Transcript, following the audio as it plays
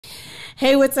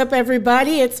Hey, what's up,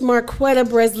 everybody? It's Marquetta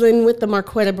Breslin with the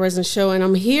Marquetta Breslin Show, and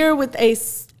I'm here with a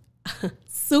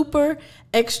super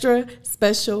extra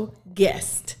special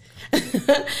guest.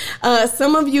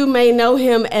 Some of you may know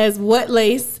him as What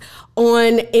Lace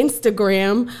on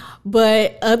Instagram,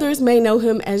 but others may know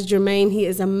him as Germaine. He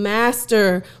is a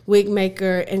master wig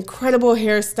maker, incredible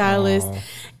hairstylist,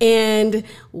 and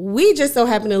we just so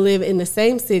happen to live in the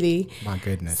same city. My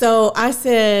goodness. So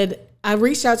I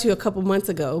reached out to you a couple months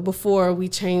ago before we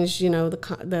changed,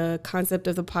 the concept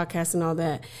of the podcast and all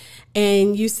that.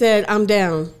 And you said, I'm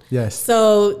down. Yes.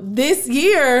 So this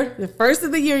year, the first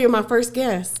of the year, you're my first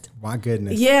guest. My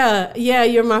goodness. Yeah,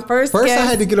 you're my first First, guest. I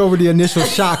had to get over the initial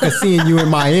shock of seeing you in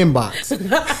my inbox.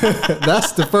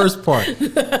 That's the first part.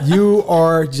 You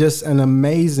are just an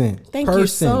amazing person. Thank you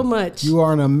so much. You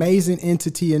are an amazing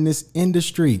entity in this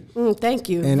industry. Thank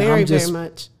you And very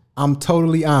much. I'm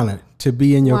totally honored to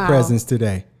be in your presence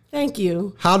today. Thank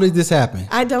you. How did this happen?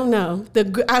 I don't know.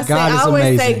 I always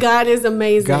amazing. say God is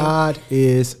amazing. God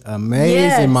is amazing,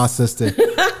 Yes. my sister.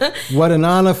 What an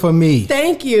honor for me.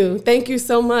 Thank you. Thank you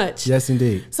so much. Yes,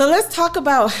 indeed. So let's talk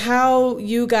about how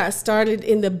you got started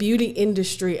in the beauty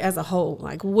industry as a whole.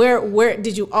 Like, where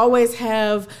did you always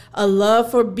have a love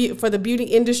for the beauty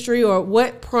industry, or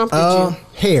what prompted you?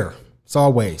 Hair. It's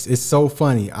always. It's so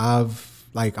funny.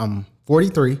 I'm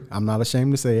 43. I'm not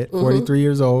ashamed to say it. 43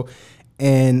 years old.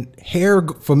 And hair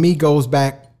for me goes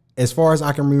back as far as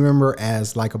I can remember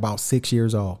as like about 6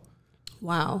 years old.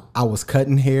 Wow. I was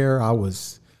cutting hair. I'm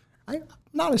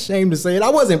not ashamed to say it. I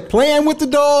wasn't playing with the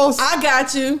dolls. I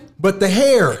got you. But the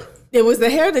hair. It was the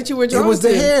hair that you were drawn to. It was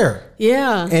the hair.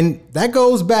 Yeah. And that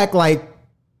goes back like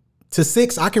to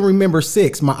 6. I can remember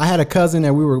 6. I had a cousin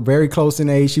that we were very close in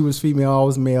age. She was female, I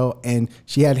was male. And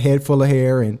she had a head full of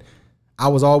hair. And I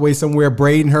was always somewhere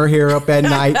braiding her hair up at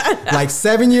night. Like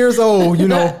 7 years old,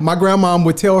 my grandmom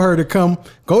would tell her to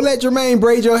go let Germaine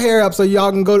braid your hair up so you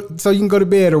can go to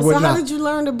bed or whatnot. So how did you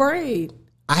learn to braid?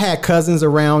 I had cousins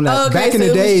around that. Okay, back in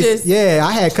the days.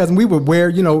 I had cousins. We would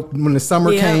wear, when the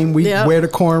summer came, we'd wear the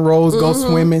cornrows, go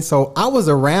swimming. So I was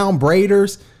around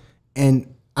braiders, and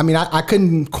I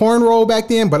couldn't cornrow back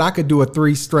then, but I could do a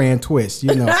 3-strand twist,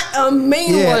 A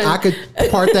mean one. I could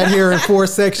part that hair in 4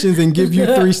 sections and give you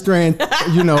 3-strand,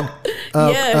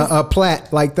 a plait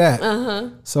like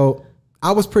that. So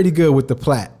I was pretty good with the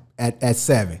plait at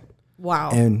 7. Wow.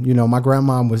 And, my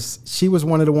grandma she was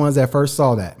one of the ones that first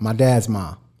saw that, my dad's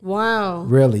mom. Wow.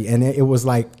 Really. And it was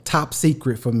like top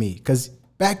secret for me, because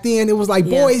back then it was like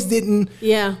boys didn't.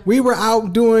 Yeah. We were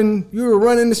out you were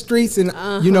running the streets, and,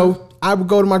 I would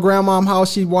go to my grandma's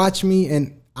house. She'd watch me,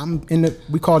 and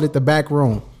we called it the back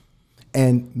room.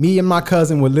 And me and my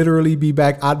cousin would literally be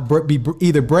back. I'd be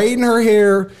either braiding her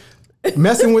hair,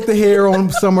 messing with the hair on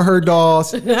some of her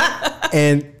dolls,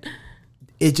 and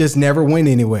it just never went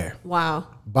anywhere. Wow.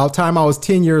 By the time I was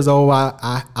 10 years old,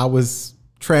 I was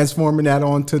transforming that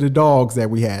onto the dogs that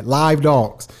we had, live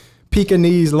dogs,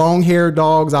 Pekingese, long-haired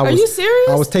dogs. Are you serious?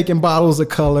 I was taking bottles of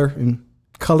color and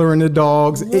coloring the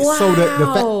dogs. Wow.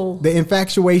 So the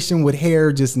infatuation with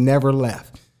hair just never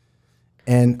left.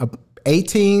 And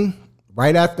 18,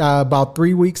 right after about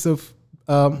 3 weeks of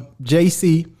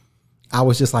JC, I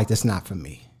was just like, that's not for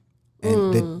me.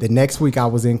 And the next week I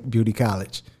was in beauty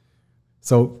college.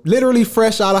 So literally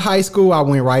fresh out of high school, I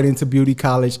went right into beauty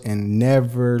college and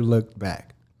never looked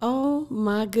back. Oh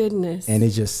my goodness. And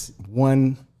it just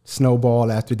one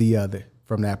snowball after the other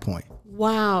from that point.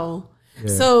 Wow.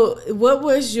 Yeah. So what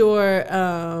was your,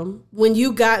 when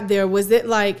you got there, was it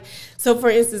like, so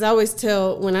for instance,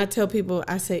 when I tell people,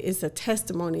 I say it's a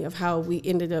testimony of how we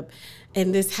ended up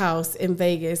in this house in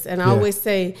Vegas. And I always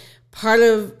say part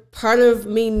of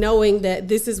me knowing that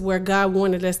this is where God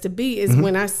wanted us to be is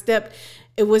when I stepped,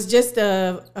 it was just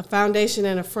a foundation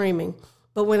and a framing.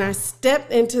 But when I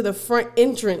stepped into the front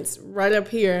entrance right up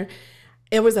here,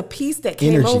 it was a peace that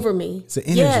came over me. It's an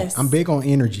energy. Yes. I'm big on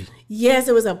energy. Yes,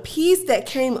 it was a peace that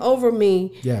came over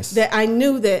me. Yes. That I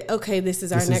knew that, okay, this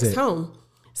is our next home.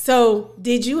 So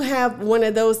did you have one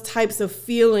of those types of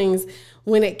feelings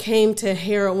when it came to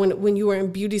hair, when you were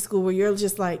in beauty school, where you're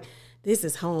just like, this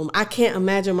is home. I can't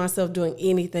imagine myself doing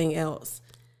anything else.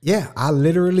 Yeah,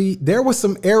 there was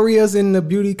some areas in the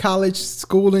beauty college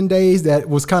schooling days that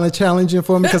was kind of challenging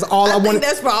for me, because all I wanted,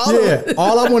 that's for all of us.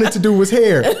 All I wanted to do was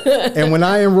hair. And when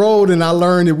I enrolled and I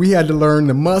learned that we had to learn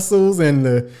the muscles and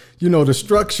the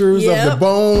structures of the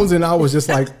bones, and I was just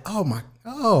like, I don't want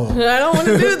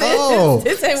to do this.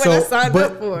 This ain't what I signed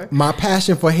up for. My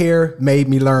passion for hair made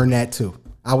me learn that too.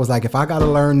 I was like, if I got to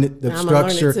learn the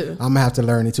structure, I'm going to have to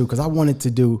learn it too, because I wanted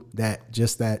to do that,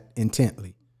 just that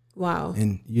intently. Wow.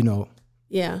 And,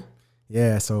 Yeah.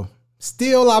 Yeah, so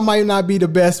Still, I might not be the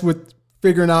best with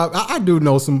figuring out. I do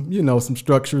know some, you know, some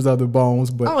structures of the bones,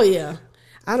 but oh yeah,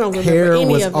 I don't remember hair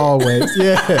any was of it. always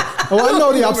Oh, I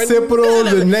know the occipital,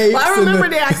 the nape. Well, I remember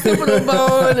the occipital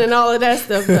bone and all of that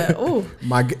stuff,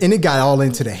 but and it got all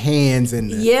into the hands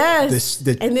and and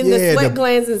then the sweat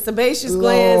glands and sebaceous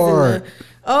glands. And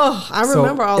I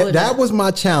remember all of that. That was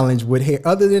my challenge with hair.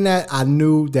 Other than that, I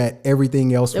knew that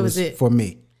everything else was for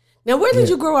me. Now, where did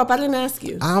you grow up? I didn't ask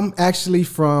you. I'm actually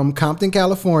from Compton,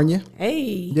 California.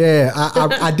 Hey. Yeah,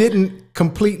 I didn't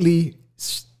completely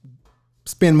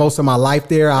spend most of my life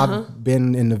there. I've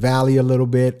been in the Valley a little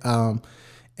bit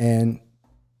and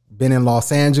been in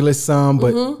Los Angeles some,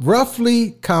 but roughly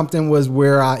Compton was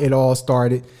where it all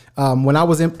started. When I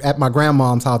was at my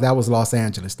grandmom's house, that was Los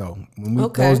Angeles though.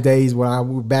 Those days when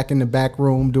we were back in the back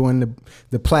room doing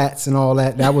the plats and all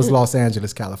that, that was Los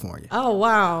Angeles, California. Oh,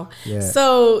 wow. Yeah.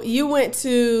 So you went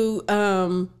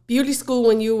to beauty school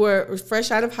when you were fresh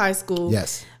out of high school.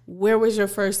 Yes. Where was your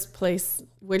first place?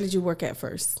 Where did you work at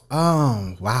first?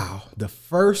 Wow. The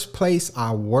first place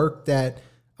I worked at,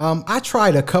 I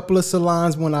tried a couple of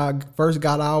salons when I first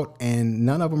got out, and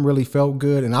none of them really felt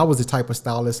good. And I was the type of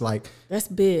stylist, like, that's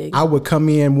big. I would come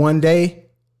in one day,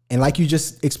 and like you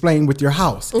just explained with your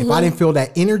house, if I didn't feel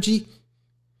that energy,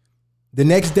 the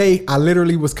next day I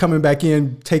literally was coming back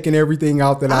in, taking everything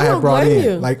out that I had brought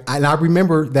in. And I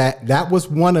remember that was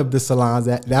one of the salons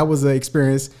that was an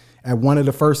experience at one of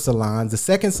the first salons. The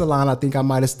second salon, I think I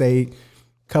might have stayed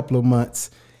a couple of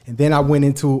months, and then I went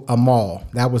into a mall.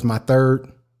 That was my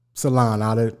third salon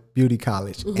out of beauty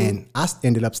college, and I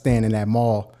ended up staying in that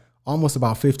mall almost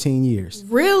about 15 years.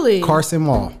 Really? Carson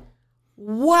Mall.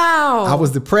 Wow. I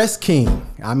was the press king.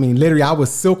 I mean, literally, I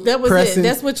was silk pressing.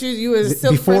 That's what you were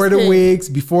silk before the king. wigs,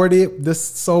 before the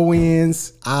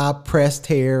sew-ins. I pressed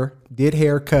hair, did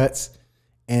haircuts,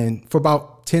 and for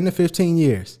about 10 to 15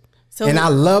 years. And I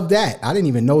loved that. I didn't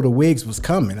even know the wigs was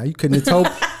coming. You couldn't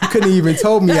even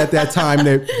told me at that time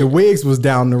that the wigs was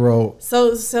down the road.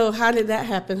 So how did that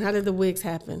happen? How did the wigs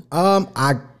happen?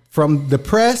 From the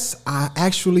press, I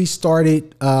actually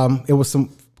started. It was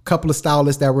some couple of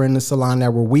stylists that were in the salon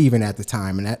that were weaving at the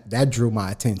time, and that drew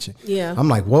my attention. Yeah, I'm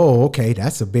like, whoa, okay,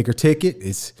 that's a bigger ticket.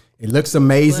 It looks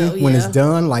amazing when it's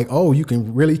done. Like, oh, you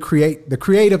can really create the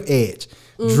creative edge.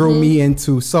 Drew me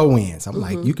into sew-ins. I'm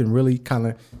like, you can really kind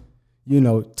of,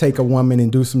 take a woman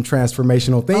and do some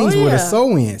transformational things with a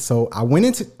sew-in. So I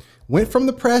went from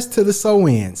the press to the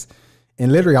sew-ins,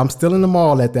 and literally I'm still in the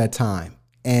mall at that time.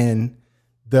 And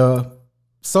the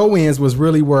sew-ins was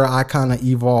really where I kind of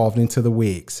evolved into the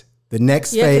wigs. The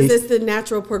next phase. Yeah, because it's the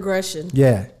natural progression.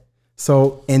 Yeah.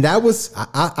 So, and that was,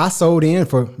 I sewed in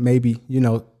for maybe,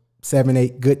 7,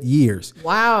 8 good years.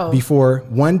 Wow. Before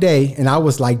one day, and I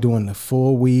was like doing the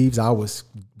full weaves. I was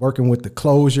working with the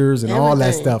closures and all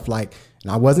that stuff. Like,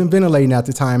 and I wasn't ventilating at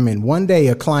the time. And one day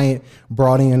a client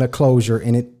brought in a closure,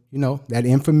 and it, that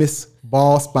infamous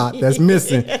ball spot that's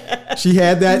missing. She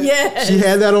had that. Yes. She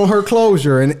had that on her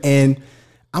closure, and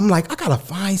I'm like, I gotta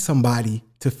find somebody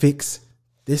to fix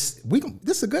this.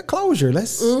 This is a good closure.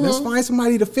 Let's find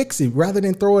somebody to fix it rather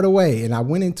than throw it away. And I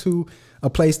went into a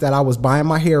place that I was buying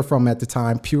my hair from at the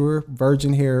time, Pure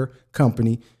Virgin Hair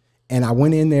Company. And I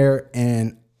went in there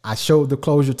and I showed the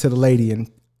closure to the lady, and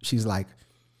she's like,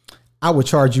 I would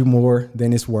charge you more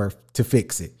than it's worth to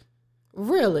fix it.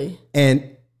 Really?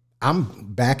 And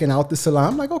I'm backing out the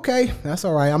salon. I'm like, okay, that's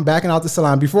all right. I'm backing out the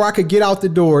salon. Before I could get out the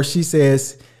door, she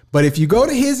says, but if you go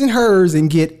to his and hers and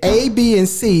get A, B, and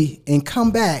C and come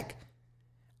back,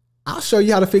 I'll show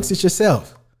you how to fix it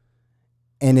yourself.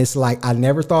 And it's like, I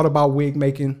never thought about wig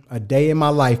making a day in my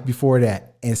life before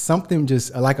that. And something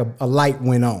just like a light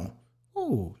went on.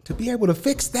 Oh, to be able to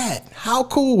fix that. How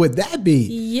cool would that be?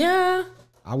 Yeah.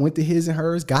 I went to his and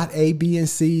hers, got A, B, and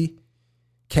C,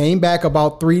 came back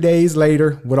about 3 days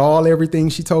later with everything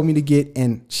she told me to get.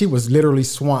 And she was literally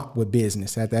swamped with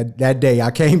business at that day. I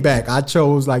came back. I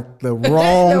chose like the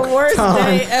wrong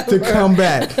time to come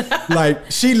back.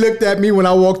 Like, she looked at me when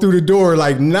I walked through the door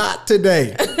like, not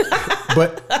today.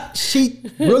 But she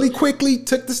really quickly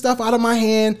took the stuff out of my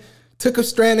hand, took a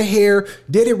strand of hair,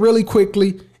 did it really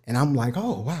quickly. And I'm like,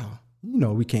 oh, wow.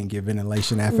 We can't get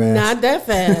ventilation that fast. Not that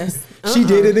fast. She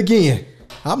did it again.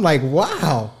 I'm like,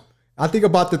 wow. I think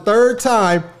about the third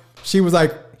time, she was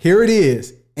like, here it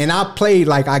is. And I played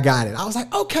like I got it. I was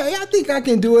like, okay, I think I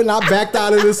can do it. And I backed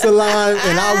out of the salon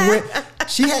and I went.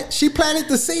 She planted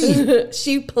the seed.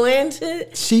 She planted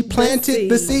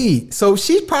the seed. So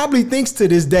she probably thinks to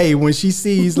this day when she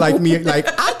sees like me, like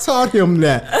I taught him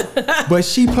that. But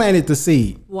she planted the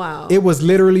seed. Wow. It was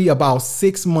literally about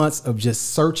 6 months of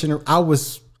just searching. I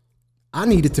was I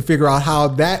needed to figure out how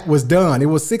that was done. It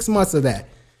was 6 months of that.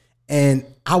 And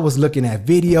I was looking at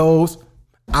videos.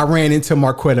 I ran into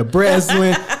Marquetta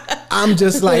Breslin. I'm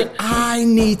just like, I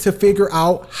need to figure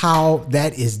out how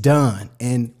that is done.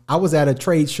 And I was at a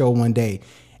trade show one day,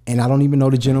 and I don't even know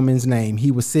the gentleman's name.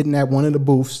 He was sitting at one of the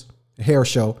booths, a hair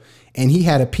show, and he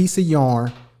had a piece of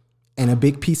yarn and a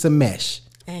big piece of mesh.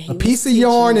 A piece of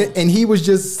yarn, and he was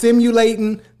just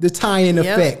simulating the tie-in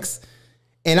effects.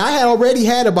 And I had already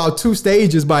had about 2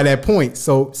 stages by that point.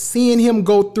 So seeing him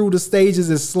go through the stages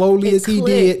as slowly as he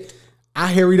did,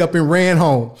 I hurried up and ran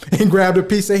home and grabbed a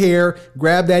piece of hair,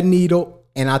 grabbed that needle,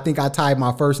 and I think I tied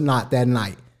my first knot that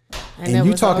night. And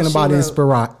you talking about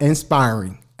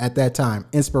inspiring at that time,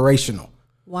 inspirational.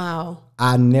 Wow.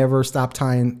 I never stopped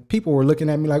tying. People were looking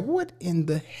at me like, what in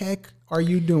the heck are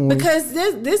you doing? Because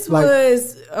this like,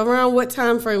 was around what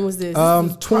time frame was this?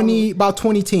 About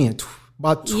 2010.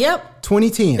 About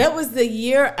 2010. That was the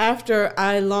year after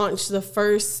I launched the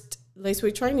first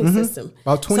lace-wig training system.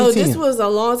 About 2010. So this was a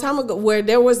long time ago where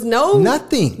there was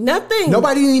nothing.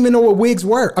 Nobody didn't even know what wigs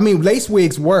were. I mean, lace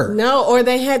wigs were. No, or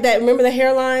they had that. Remember the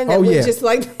hairline? That was just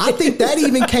like. I think that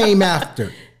even came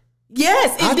after.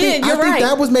 Yes, it did. You're right. I think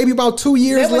that was maybe about 2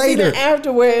 years later. Even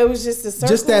after where it was just a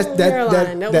circle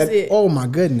hairline. That was it. Oh my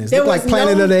goodness! Looked like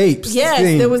Planet of the Apes. Yes,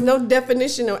 there was no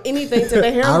definition or anything to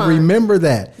the hairline. I remember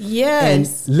that.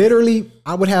 Yes, and literally,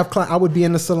 I would be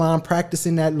in the salon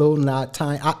practicing that little knot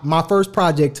tying. My first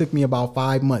project took me about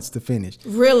 5 months to finish.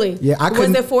 Really? Yeah, I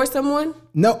couldn't. Was it for someone?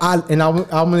 No, I'm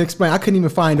gonna explain. I couldn't even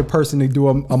find a person to do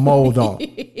a mold on.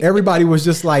 Everybody was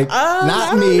just like,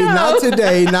 not me, not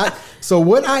today, not. So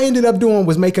what I ended up doing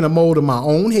was making a mold of my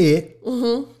own head,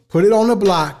 put it on a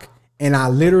block, and I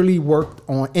literally worked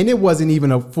on. And it wasn't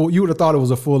even a full. You would have thought it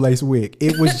was a full lace wig.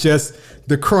 It was just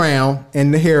the crown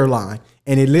and the hairline,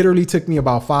 and it literally took me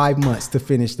about 5 months to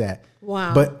finish that.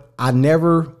 Wow! But I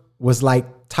never was like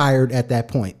tired at that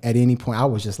point. At any point, I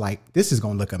was just like, "This is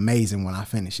gonna look amazing when I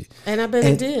finish it." And I bet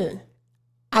it did.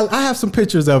 I have some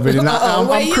pictures of it, and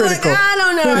I'm critical. Like, I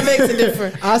don't know. It makes a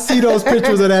difference. I see those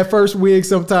pictures of that first wig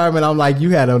sometime, and I'm like, you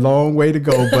had a long way to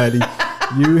go, buddy.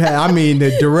 You had, I mean,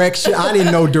 the direction. I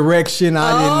didn't know direction.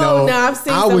 I didn't know. No, I've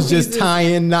seen I was just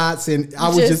tying knots, and I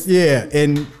was just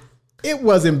and it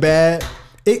wasn't bad.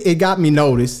 It got me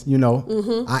noticed, you know.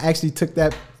 I actually took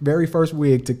that very first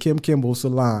wig to Kim Kimball's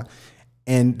salon,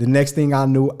 and the next thing I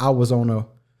knew, I was on a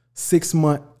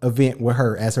 6-month event with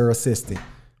her as her assistant.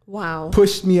 Wow.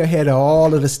 Pushed me ahead of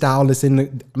all of the stylists.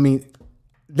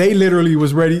 They literally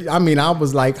was ready. I mean, I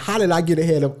was like, how did I get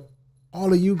ahead of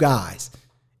all of you guys?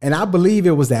 And I believe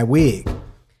it was that wig.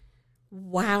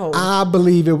 Wow. I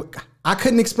believe it. I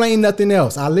couldn't explain nothing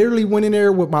else. I literally went in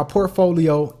there with my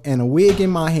portfolio and a wig in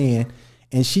my hand,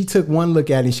 and she took one look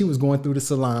at it, and she was going through the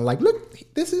salon like, look,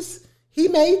 he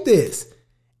made this.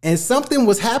 And something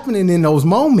was happening in those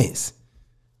moments.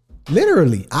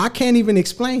 Literally, I can't even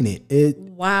explain it.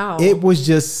 Wow. It was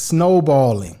just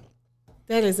snowballing.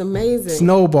 That is amazing.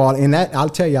 Snowballing. And that, I'll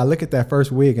tell you, I look at that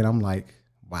first wig and I'm like,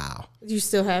 wow. You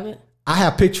still have it? I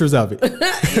have pictures of it.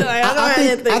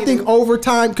 I think over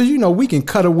time, because you know, we can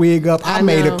cut a wig up. I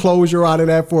made a closure out of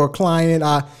that for a client.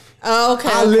 I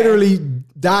literally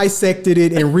dissected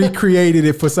it and recreated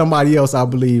it for somebody else, I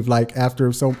believe, like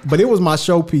after some, but it was my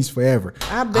showpiece forever.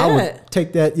 I bet. I would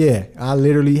take that, I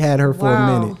literally had her for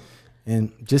a minute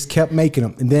and just kept making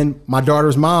them. And then my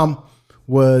daughter's mom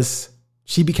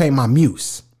she became my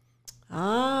muse.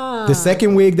 The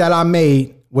second wig that I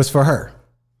made was for her.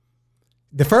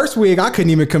 The first wig, I couldn't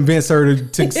even convince her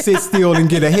to sit still and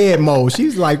get a head mold.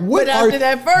 She's like, what? But after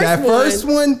that first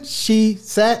one, she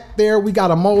sat there, we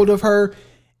got a mold of her,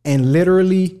 and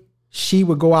literally she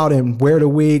would go out and wear the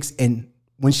wigs, and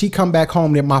when she come back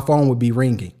home, then my phone would be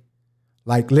ringing.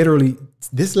 Like literally,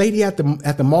 this lady at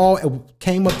the mall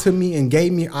came up to me and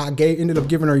ended up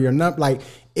giving her your number. Like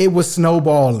it was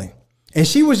snowballing. And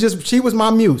she was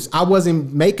my muse. I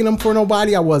wasn't making them for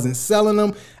nobody. I wasn't selling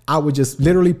them. I would just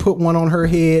literally put one on her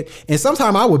head. And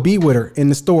sometimes I would be with her in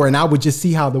the store and I would just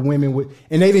see how the women would,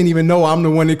 and they didn't even know I'm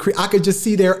the one that I could just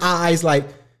see their eyes like,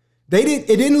 it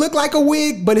didn't look like a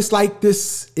wig, but it's like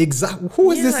this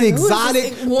who is this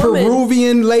exotic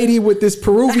Peruvian lady with this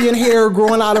Peruvian hair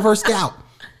growing out of her scalp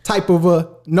type of a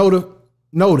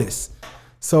notice.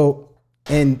 So,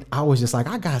 and I was just like,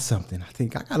 I got something. I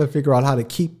think I got to figure out how to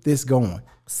keep this going.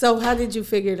 So how did you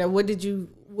figure that?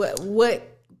 What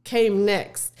came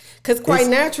next? Because quite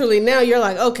naturally now you're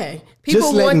like, okay, people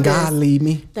just want letting this. God lead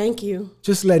me. Thank you.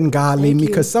 Just letting God lead me.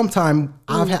 Because sometimes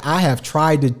I have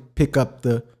tried to pick up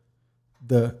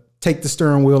take the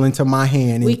steering wheel into my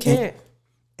hand. We can't.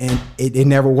 And it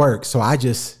never works. So I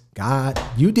just, God,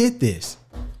 you did this.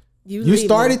 You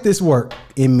started this work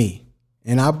in me,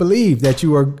 and I believe that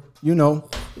you are,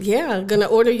 gonna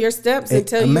order your steps and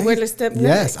tell you where to step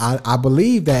next. Yes, I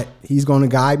believe that he's going to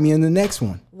guide me in the next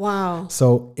one. Wow.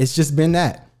 So it's just been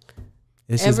that.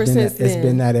 It's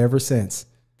been that ever since.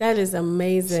 That is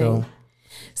amazing.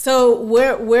 So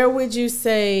where would you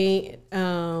say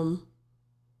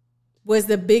was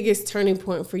the biggest turning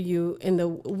point for you in the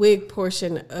wig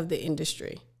portion of the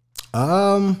industry?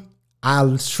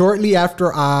 Shortly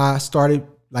after I started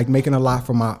like making a lot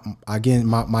for my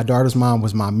daughter's mom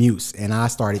was my muse, and I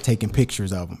started taking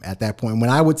pictures of them at that point. When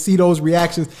I would see those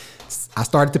reactions, I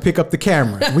started to pick up the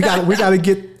camera. We got to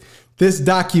get this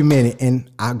documented, and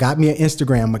I got me an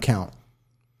Instagram account,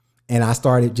 and I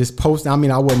started just posting. I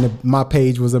mean, my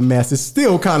page was a mess. It's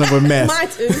still kind of a mess. Mine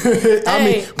too.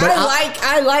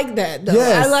 I like that though.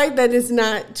 Yes. I like that it's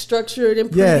not structured and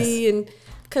pretty and.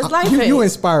 You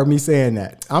inspired me saying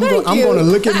that. I'm going to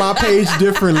look at my page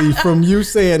differently from you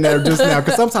saying that just now.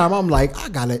 Because sometimes I'm like, you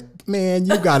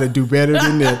got to do better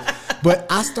than this. But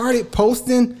I started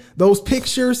posting those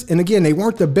pictures. And again, they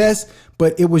weren't the best,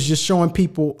 but it was just showing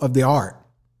people of the art.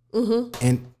 Mm-hmm.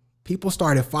 And people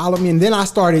started following me. And then I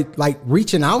started like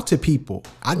reaching out to people.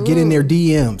 I'd get in their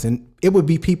DMs, and it would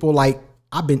be people like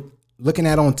I've been looking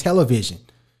at on television,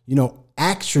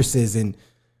 actresses and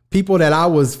people that I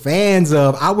was fans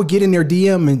of. I would get in their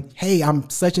DM and, hey, I'm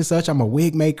such and such. I'm a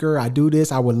wig maker. I do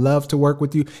this. I would love to work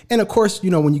with you. And of course,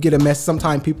 when you get a message,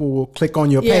 sometimes people will click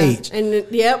on your page. And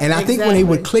I think when they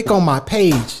would click on my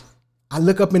page, I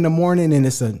look up in the morning and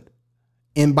it's an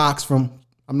inbox from,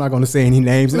 I'm not going to say any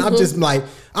names. And I'm just like,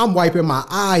 I'm wiping my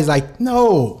eyes like,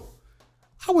 no,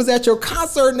 I was at your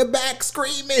concert in the back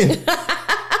screaming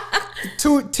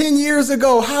 10 years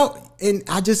ago. How? And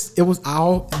it was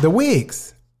all the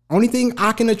wigs. Only thing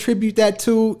I can attribute that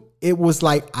to, it was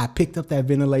like I picked up that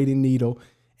ventilating needle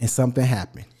and something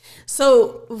happened.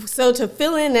 So to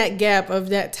fill in that gap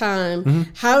of that time,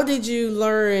 how did you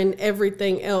learn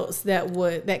everything else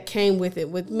that came with it,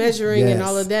 with measuring and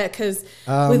all of that? Because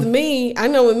with me, I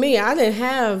didn't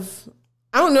have.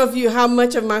 I don't know how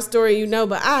much of my story you know,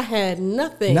 but I had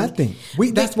nothing. Nothing.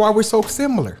 That's why we're so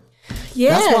similar.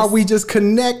 Yes. That's why we just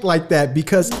connect like that,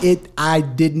 because I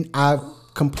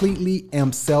completely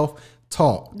am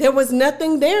self-taught. There was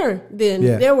nothing there then.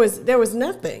 Yeah. There was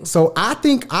nothing. So I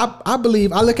think I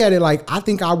believe, I look at it like, I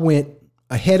think I went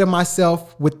ahead of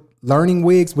myself with learning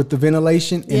wigs, with the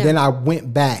ventilation, and then I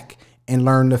went back and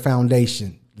learned the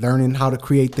foundation, learning how to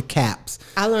create the caps.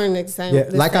 I learned the same. Yeah,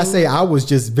 like I say, I was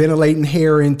just ventilating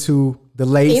hair into the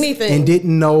lace and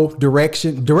didn't know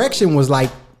direction. Direction was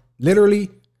like literally,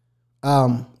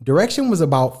 direction was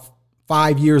about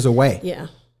 5 years away. Yeah.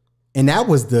 And that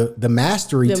was the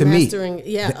mastery to me.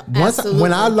 Yeah,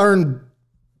 when I learned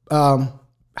how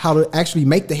to actually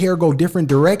make the hair go different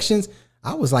directions,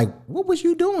 I was like, what was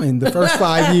you doing the first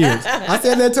 5 years? I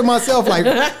said that to myself, like,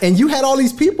 and you had all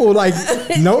these people like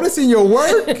noticing your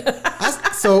work.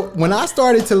 So when I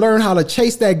started to learn how to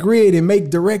chase that grid and make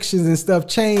directions and stuff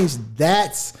change,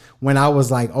 that's when I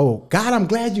was like, oh God, I'm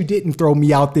glad you didn't throw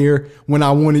me out there when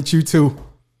I wanted you to.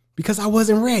 Because I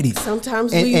wasn't ready.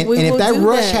 Sometimes and if that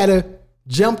rush had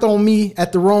jumped on me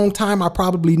at the wrong time, I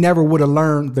probably never would have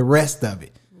learned the rest of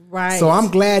it. Right. So I'm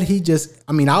glad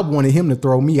I wanted him to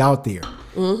throw me out there.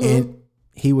 And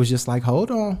he was just like,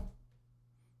 hold on.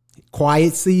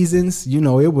 Quiet seasons,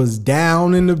 it was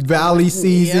down in the valley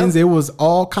seasons. It was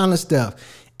all kind of stuff.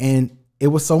 And it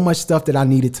was so much stuff that I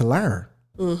needed to learn.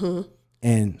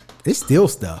 And it's still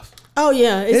stuff. Oh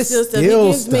yeah, it's still stuff. He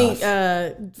gives me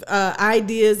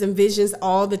ideas and visions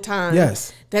all the time.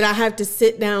 Yes, that I have to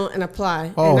sit down and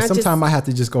apply. Oh, sometimes I have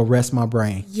to just go rest my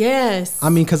brain. Yes, I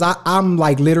mean, because I'm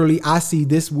like literally, I see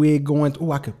this wig going.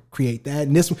 Oh, I could create that,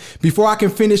 and this one before I can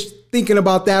finish thinking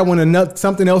about that one.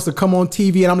 Something else will come on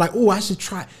TV, and I'm like, oh, I should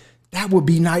try. That would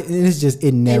be nice. And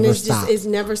it never stops. It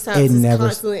never stops. It's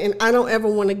constantly, and I don't ever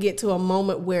want to get to a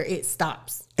moment where it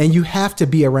stops. And you have to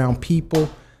be around people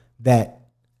that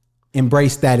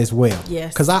embrace that as well.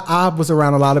 Yes. Because I was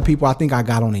around a lot of people. I think I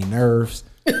got on their nerves.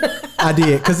 I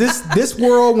did. Because this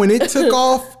world, when it took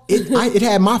off, it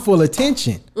had my full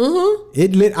attention.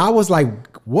 I was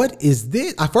like, what is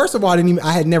this? First of all,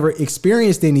 I had never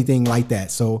experienced anything like that.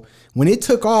 So when it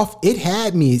took off, it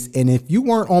had me. And if you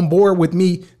weren't on board with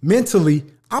me mentally,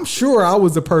 I'm sure I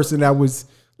was the person that was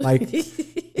like,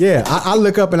 yeah, I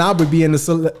look up and I would be in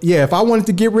if I wanted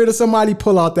to get rid of somebody,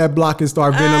 pull out that block and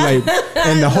start ventilating.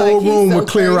 And the whole room would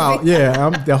clear out. Yeah,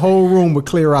 the whole room would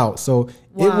clear out. So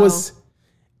it was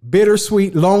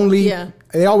bittersweet, lonely. Yeah.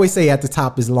 They always say at the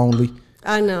top is lonely.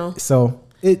 I know. So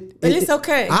But it's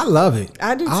okay. I love it.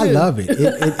 I do too. I love it.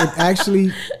 It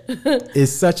actually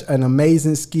is such an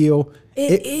amazing skill.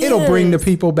 It'll bring the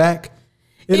people back.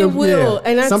 It will. Yeah.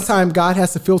 And sometimes God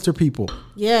has to filter people.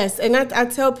 Yes. And I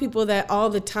tell people that all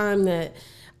the time, that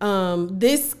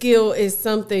this skill is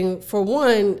something, for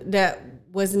one, that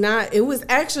was not, it was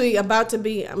actually about to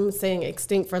be, I'm saying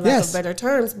extinct for lack of better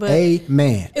terms, but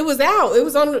amen. It was out. It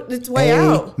was on its way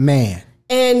out. Amen.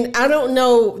 And I don't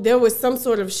know, there was some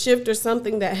sort of shift or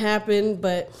something that happened,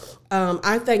 but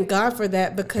I thank God for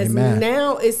that, because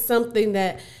now it's something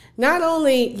that not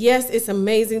only, yes, it's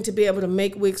amazing to be able to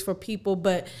make wigs for people,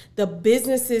 but the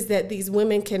businesses that these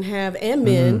women can have, and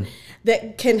men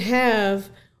that can have,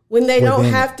 when they don't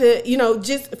have to, you know,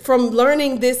 just from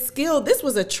learning this skill. This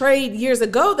was a trade years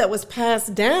ago that was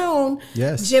passed down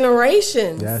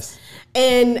generations. Yes.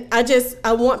 And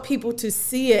I want people to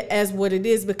see it as what it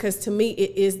is, because to me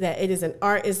it is that. It is an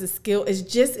art, it's a skill. It's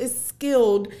just as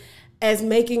skilled as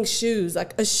making shoes,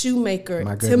 like a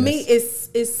shoemaker. To me,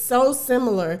 it's so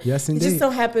similar. Yes, indeed. It just so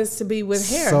happens to be with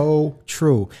hair. So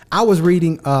true. I was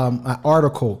reading an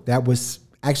article that was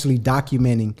actually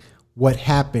documenting what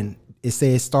happened. It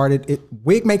said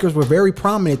wig makers were very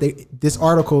prominent. This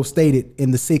article stated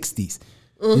in the 60s.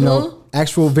 You know,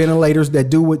 actual ventilators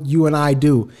that do what you and I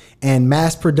do, and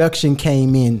mass production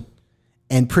came in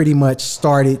and pretty much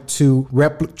started to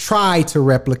try to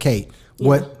replicate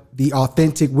what the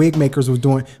authentic wig makers was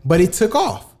doing, but it took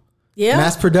off. Yeah,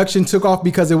 mass production took off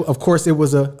because of course it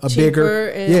was a bigger,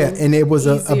 and it was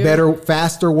a better,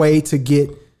 faster way to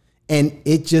get, and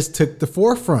it just took the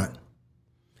forefront.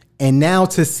 And now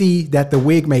to see that the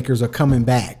wig makers are coming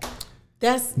back.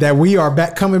 That we are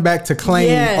coming back to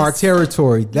claim our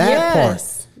territory. That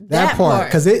part,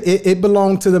 because it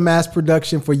belonged to the mass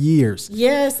production for years.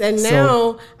 Yes, and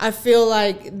now I feel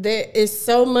like there is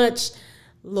so much.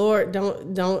 Lord,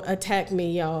 don't attack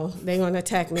me, y'all. They're gonna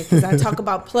attack me because I talk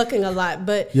about plucking a lot.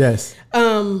 But yes,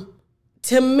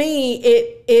 to me,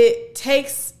 it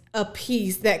takes a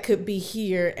piece that could be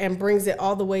here and brings it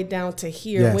all the way down to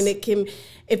here when it can.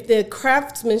 If the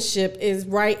craftsmanship is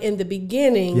right in the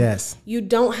beginning, you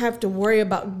don't have to worry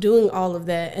about doing all of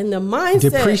that. And the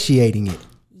mindset, depreciating it.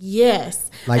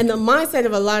 Yes. And the mindset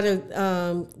of a lot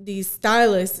of these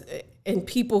stylists and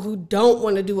people who don't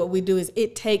want to do what we do is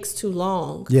it takes too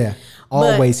long. Yeah.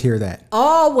 Always hear that.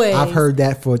 Always. I've heard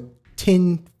that for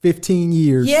 10, 15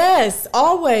 years. Yes,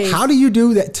 always. How do you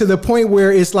do that to the point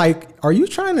where it's like, are you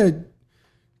trying to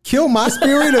kill my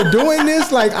spirit of doing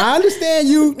this? Like, I understand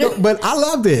you, but I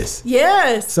love this.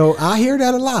 Yes. So I hear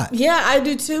that a lot. Yeah, I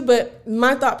do too. But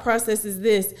my thought process is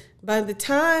this: by the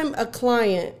time a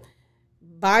client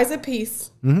buys a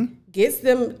piece, gets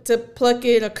them to pluck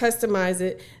it or customize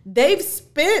it, they've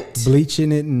spent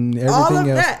bleaching it and everything all of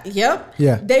else. That. Yep.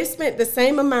 Yeah. They've spent the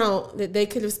same amount that they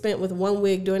could have spent with one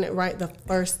wig doing it right the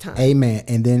first time. Amen.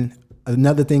 And then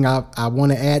another thing I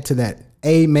want to add to that.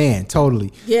 Amen.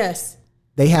 Totally. Yes.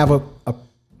 They have a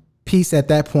piece at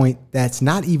that point that's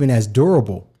not even as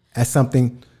durable as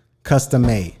something custom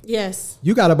made. Yes.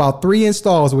 You got about 3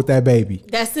 installs with that baby.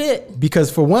 That's it.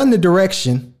 Because for one, the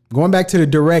direction, going back to the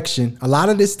direction, a lot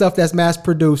of this stuff that's mass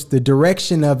produced, the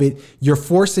direction of it, you're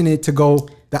forcing it to go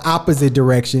the opposite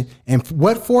direction. And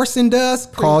what forcing does?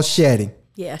 Cause shedding.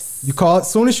 Yes. You call it, as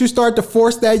soon as you start to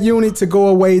force that unit to go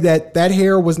away, that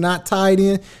hair was not tied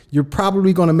in, you're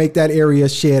probably going to make that area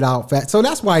shed out fat. So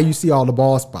that's why you see all the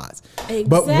bald spots. Exactly.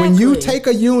 But when you take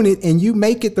a unit and you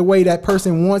make it the way that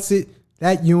person wants it,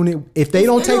 that unit, if they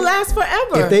don't it'll last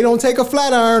forever. If they don't take a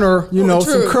flat iron or,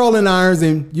 some curling irons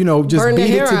and, just burn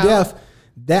beat it to out. death,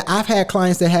 that I've had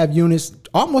clients that have units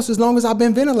almost as long as I've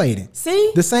been ventilating.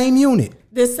 See? The same unit.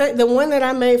 The one that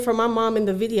I made for my mom in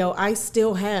the video, I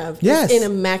still have. Yes. It's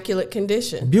in immaculate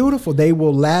condition. Beautiful. They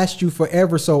will last you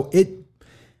forever. So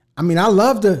I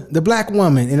love the black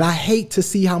woman, and I hate to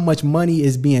see how much money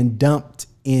is being dumped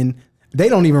in. They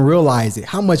don't even realize it.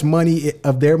 How much money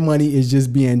of their money is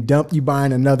just being dumped. You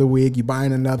buying another wig, you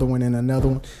buying another one and another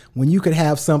one. When you could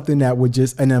have something that would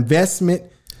just an investment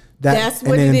that's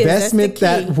what it is. Investment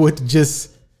that would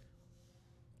just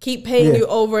keep paying you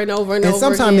over and over and over. And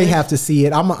sometimes they have to see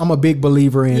it. I'm a big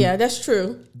believer in. Yeah, that's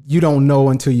true. You don't know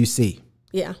until you see.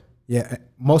 Yeah. Yeah.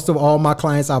 Most of all my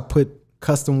clients, I put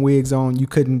custom wigs on. You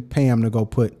couldn't pay them to go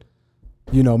put,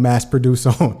 mass produce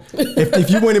on. If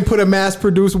you went and put a mass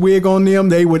produced wig on them,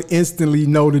 they would instantly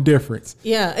know the difference.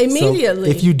 Yeah, immediately.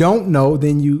 So if you don't know,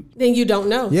 then you don't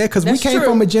know. Yeah, because we came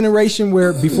from a generation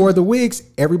where before the wigs,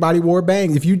 everybody wore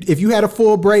bangs. If you had a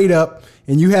full braid up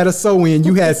and you had a sew-in,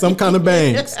 you had some kind of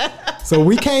bangs. So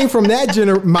we came from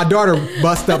that my daughter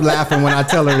busts up laughing when I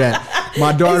tell her that.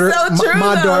 My daughter, It's so true,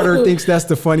 my though. daughter thinks that's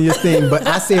the funniest thing. But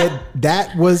I said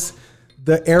that was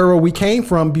the era we came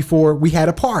from before we had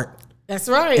a part. That's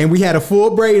right. And we had a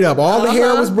full braid up. All the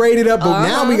hair was braided up, but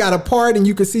now we got a part, and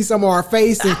you can see some of our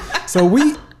face. And so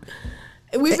we've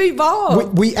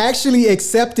evolved. We actually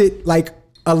accepted like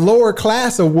a lower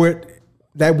class of what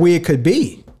that wig could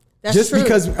be. That's just true.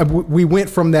 because we went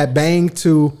from that bang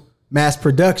to mass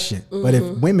production. But if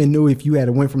women knew if you had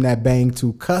went from that bang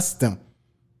to custom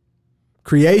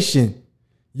creation,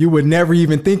 you would never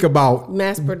even think about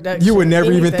mass production. You would never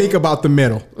even anything. think about the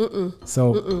middle.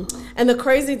 So, And the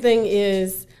crazy thing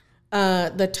is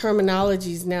the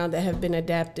terminologies now that have been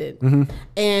adapted.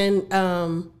 And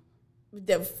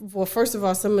well, first of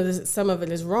all, some of it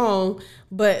is wrong,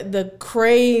 but the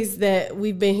craze that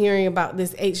we've been hearing about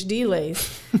this HD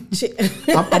lace.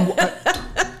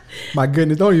 my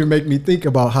goodness, don't even make me think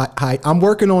about how I'm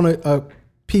working on a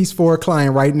piece for a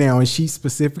client right now, and she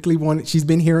specifically wanted. She's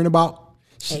been hearing about.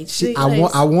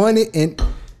 I want it, and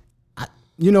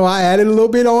I added a little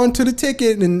bit on to the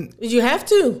ticket, and you have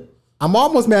to. I'm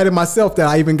almost mad at myself that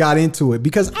I even got into it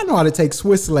because I know how to take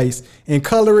Swiss lace and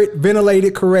color it, ventilate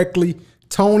it correctly,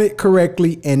 tone it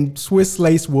correctly, and Swiss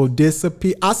lace will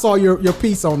disappear. I saw your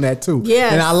piece on that too.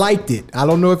 Yes. And I liked it. I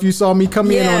don't know if you saw me come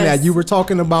in on that. You were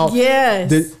talking about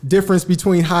the difference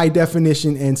between high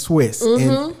definition and Swiss.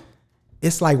 And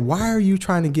it's like, why are you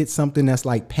trying to get something that's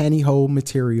like pantyhose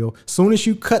material? Soon as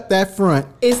you cut that front,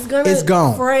 it's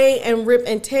gone. Fray and rip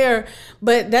and tear.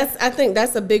 But I think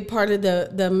that's a big part of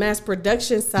the mass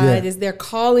production side is they're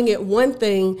calling it one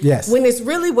thing when it's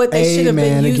really what they should have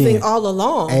been using all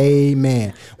along.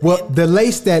 Amen. Well, the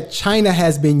lace that China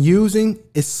has been using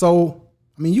is so,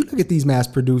 I mean, you look at these mass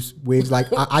produced wigs, like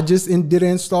I just did an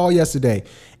install yesterday,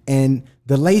 and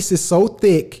the lace is so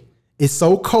thick. It's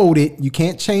so coated, you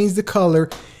can't change the color,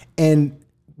 and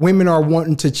women are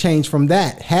wanting to change from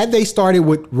that. Had they started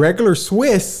with regular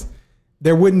Swiss,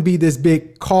 there wouldn't be this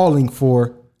big calling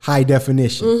for high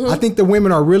definition. I think the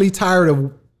women are really tired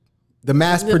of the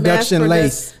mass production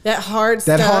lace. That hard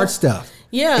stuff.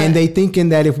 Yeah. And they thinking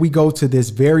that if we go to this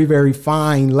very, very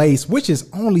fine lace, which is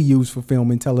only used for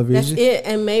film and television. That's it.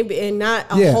 And not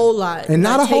a whole lot. And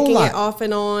not a whole lot. Taking it off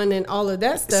and on and all of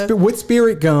that stuff. With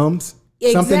spirit gums.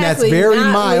 Exactly. Something that's very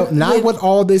mild, not with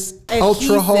all this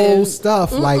ultra whole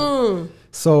stuff. Like,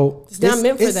 so it's not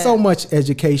meant for that. It's so much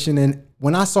education. And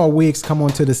when I saw wigs come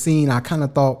onto the scene, I kind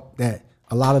of thought that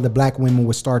a lot of the black women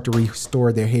would start to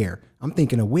restore their hair. I'm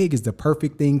thinking a wig is the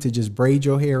perfect thing to just braid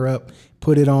your hair up,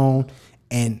 put it on,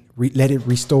 and let it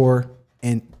restore.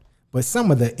 But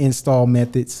some of the install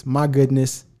methods, my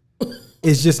goodness,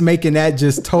 is just making that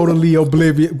just totally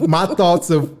oblivious. My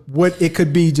thoughts of what it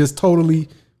could be just totally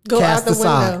go cast out the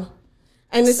aside. window.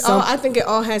 And I think it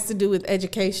all has to do with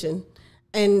education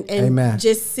and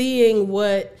just seeing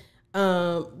what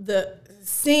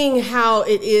seeing how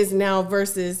it is now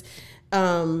versus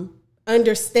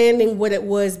understanding what it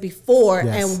was before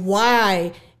and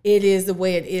why it is the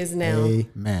way it is now.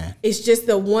 Amen. It's just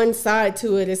the one side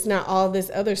to it. It's not all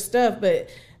this other stuff, but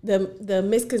the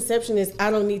misconception is I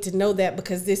don't need to know that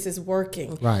because this is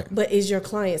working. Right. But is your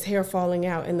client's hair falling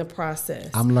out in the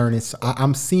process? I'm learning.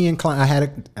 I'm seeing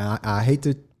client. I hate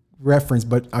to reference,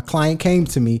 but a client came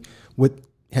to me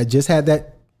had just had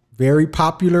that very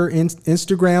popular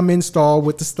Instagram install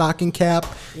with the stocking cap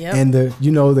and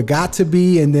the got to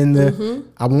be, and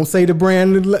then I won't say the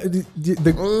brand,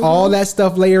 all that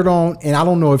stuff layered on. And I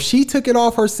don't know if she took it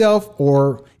off herself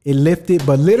or it lifted,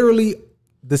 but literally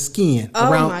the skin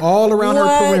all around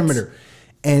her perimeter.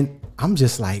 And I'm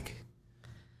just like,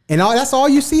 that's all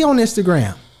you see on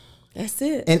Instagram. That's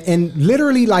it. And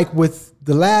literally, like with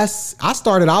I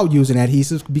started out using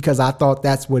adhesives because I thought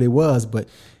that's what it was, but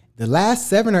the last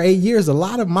 7 or 8 years, a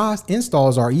lot of my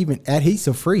installs are even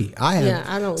adhesive free. I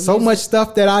have so much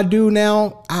stuff that I do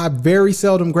now. I very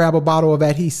seldom grab a bottle of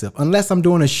adhesive unless I'm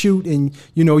doing a shoot and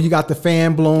you got the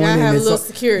fan blowing. You gotta have a little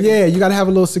security. Yeah, you got to have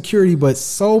a little security. But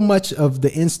so much of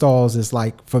the installs is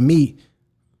like, for me,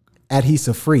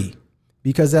 adhesive free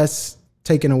because that's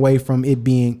taken away from it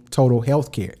being total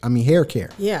health care. I mean, hair care.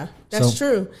 Yeah, that's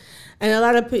true. And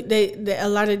a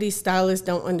lot of these stylists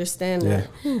don't understand that,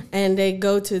 and they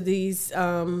go to these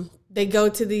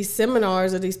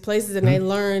seminars or these places and they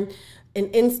learn an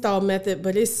install method.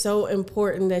 But it's so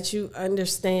important that you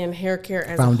understand hair care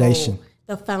as a whole.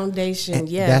 The foundation. And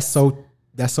yes,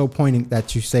 that's so poignant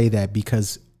that you say that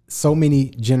because so many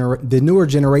the newer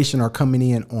generation are coming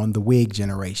in on the wig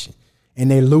generation, and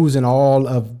they're losing all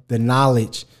of the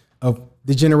knowledge of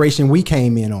the generation we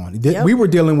came in on. We were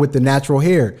dealing with the natural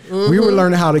hair. We were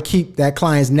learning how to keep that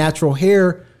client's natural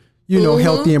hair, you know,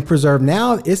 healthy and preserved.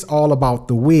 Now it's all about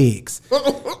the wigs.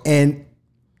 And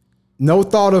no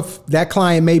thought of that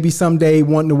client maybe someday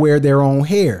wanting to wear their own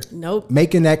hair. Nope.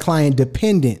 Making that client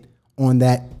dependent on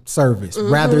that service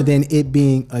rather than it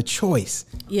being a choice.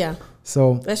 Yeah.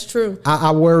 So that's true.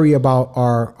 I worry about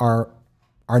our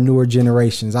newer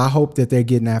generations. I hope that they're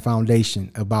getting that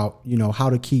foundation about, you know, how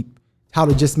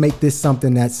to just make this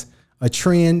something that's a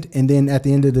trend. And then at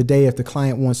the end of the day, if the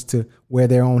client wants to wear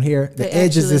their own hair, the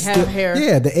edges are still,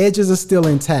 the edges are still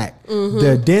intact.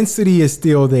 The density is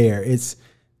still there. It's,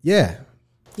 yeah,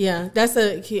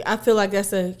 I feel like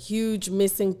that's a huge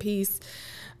missing piece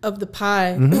of the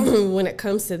pie when it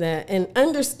comes to that. And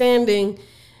understanding,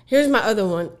 here's my other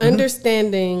one,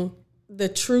 understanding the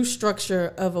true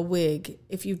structure of a wig.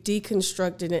 If you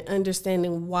deconstruct it and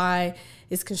understanding why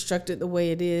it's constructed the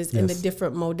way it is and the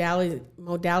different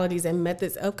modalities and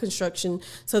methods of construction,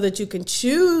 so that you can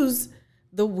choose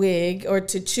the wig or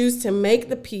to choose to make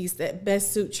the piece that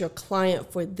best suits your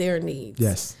client for their needs.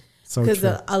 Yes. Because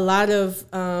a lot of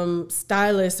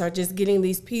stylists are just getting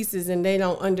these pieces and they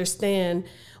don't understand,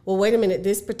 well, wait a minute,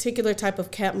 this particular type of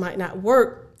cap might not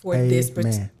work for this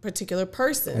particular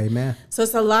person. Amen. So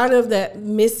it's a lot of that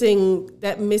missing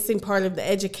part of the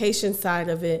education side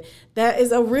of it. That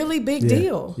is a really big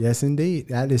deal. Yes, indeed.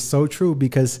 That is so true,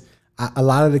 because a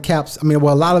lot of the caps, a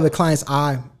lot of the clients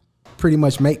I pretty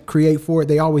much create for it,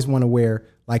 they always want to wear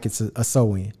like it's a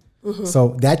sew-in.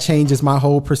 So that changes my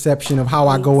whole perception of how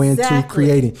I go into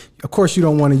creating. Of course, you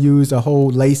don't want to use a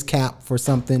whole lace cap for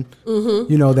something,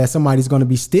 you know, that somebody's going to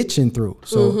be stitching through.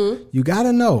 So you got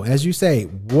to know, as you say,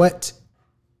 what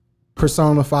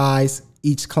personifies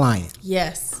each client.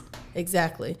 Yes,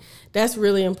 exactly. That's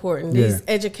really important. These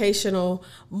educational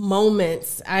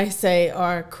moments, I say,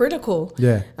 are critical.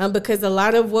 Yeah. Because a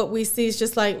lot of what we see is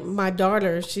just like my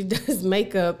daughter. She does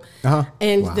makeup,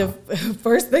 and the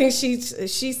first thing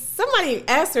somebody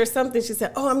asked her something. She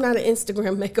said, "Oh, I'm not an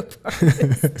Instagram makeup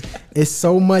artist." It's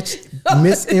so much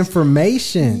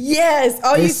misinformation. Yes,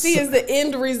 all you see is the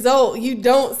end result. You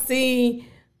don't see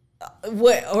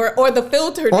what or the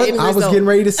filter. I was getting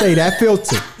ready to say that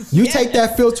filter. You take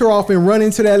that filter off and run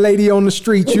into that lady on the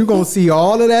street, you're gonna see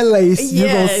all of that lace. You're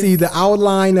gonna see the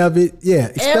outline of it.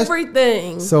 Yeah,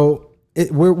 everything. So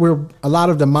we're a lot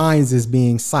of the minds is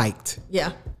being psyched.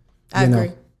 Yeah, I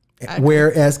agree.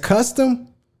 Whereas custom,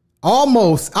 I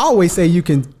always say you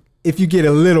can, if you get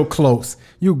a little close,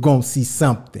 you're gonna see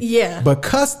something. Yeah. But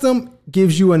custom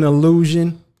gives you an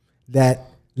illusion that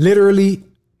literally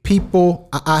people,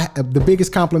 the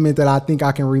biggest compliment that I think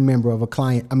I can remember of a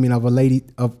client, of a lady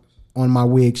on my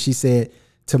wig, she said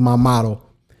to my model,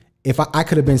 if I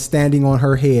could have been standing on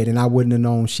her head and I wouldn't have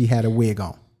known she had a wig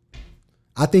on.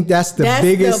 I think that's the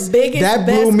biggest that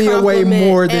blew me away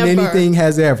more than anything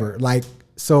has ever. Like,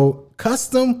 so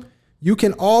custom, you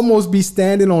can almost be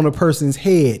standing on a person's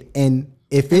head, and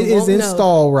if it is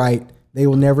installed right, they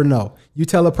will never know. You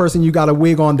tell a person you got a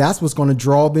wig on, that's what's going to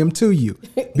draw them to you,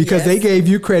 because they gave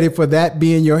you credit for that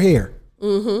being your hair.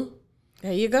 There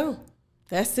you go.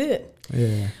 That's it.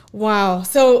 Yeah. Wow.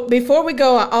 So before we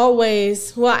go, I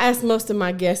ask most of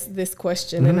my guests this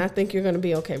question, and I think you're going to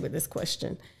be okay with this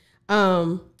question.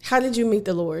 How did you meet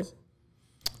the Lord?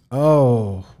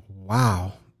 Oh,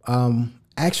 wow.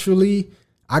 Actually,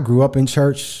 I grew up in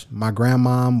church. My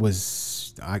granddad was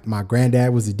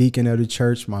a deacon of the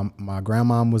church. My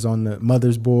grandmom was on the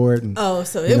mother's board. And,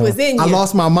 so it was in you. I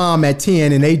lost my mom at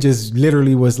 10, and they just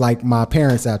literally was like my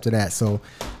parents after that. So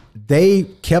they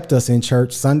kept us in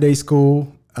church, Sunday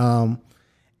school.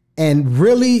 And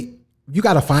really, you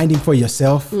got to find him for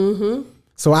yourself.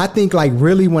 So I think like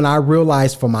really when I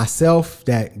realized for myself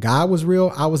that God was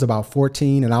real, I was about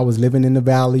 14 and I was living in the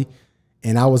valley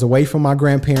and I was away from my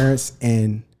grandparents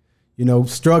and,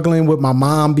 struggling with my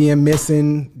mom being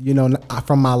missing,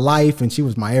 from my life. And she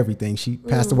was my everything. She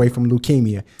passed away from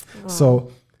leukemia.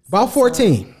 So about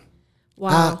 14,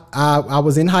 wow. I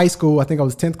was in high school. I think I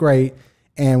was 10th grade.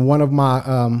 And one of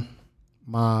my,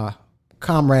 my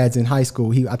comrades in high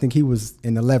school, I think he was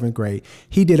in 11th grade.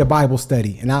 He did a Bible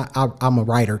study, and I'm a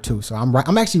writer too, so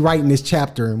I'm actually writing this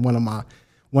chapter in one of my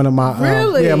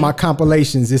really? My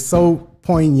compilations. It's so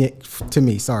poignant to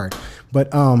me. Sorry,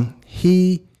 but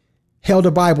he held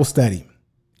a Bible study,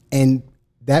 and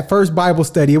that first Bible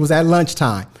study, it was at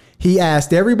lunchtime. He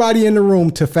asked everybody in the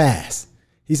room to fast.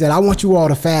 He said, "I want you all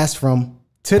to fast from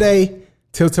today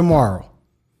till tomorrow."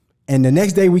 And the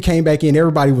next day we came back in,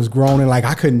 everybody was groaning like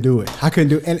I couldn't do it.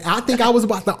 And I think I was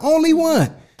about the only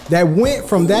one that went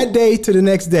from that day to the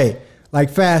next day, like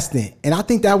fasting. And I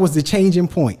think that was the changing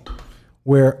point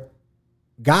where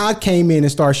God came in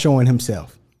and started showing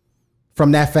himself.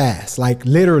 from that fast. Like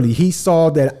literally, he saw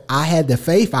that I had the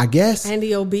faith, I guess. And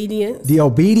the obedience. The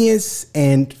obedience,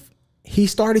 and he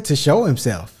started to show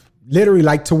himself. Literally,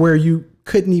 like to where you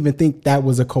couldn't even think that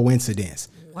was a coincidence.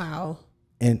 Wow.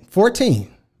 And 14.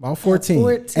 About 14.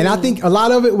 14. And I think a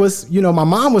lot of it was, you know, my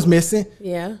mom was missing.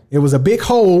 Yeah. It was a big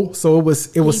hole, so it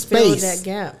was He space. filled that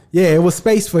gap. Yeah, it was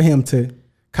space for him to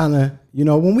kind of, you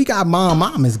know, when we got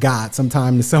mom is God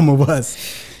sometimes to some of us.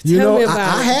 You Tell me know, about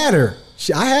I it. had her.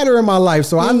 I had her in my life,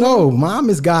 so I know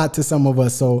mom is God to some of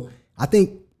us. So I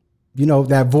think, you know,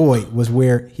 that void was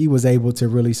where he was able to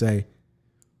really say,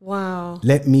 wow.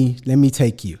 Let me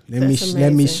take you. Let That's me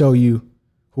amazing. show you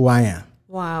who I am.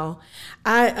 Wow.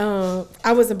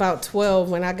 I was about 12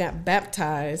 when I got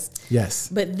baptized. Yes.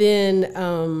 But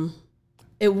then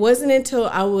it wasn't until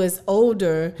I was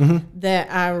older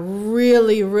that I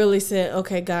really, really said,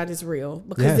 okay, God is real.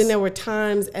 Because Yes. then there were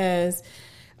times as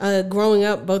growing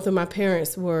up, both of my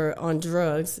parents were on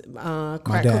drugs.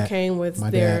 Crack dad. cocaine was My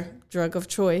their dad. drug of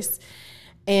choice.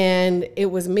 And it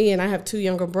was me, and I have 2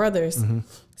 younger brothers.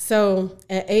 So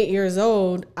at 8 years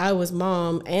old, I was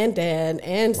mom and dad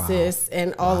and sis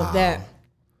and all of that.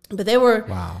 But they were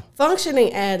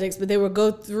functioning addicts, but they would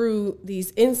go through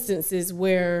these instances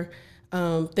where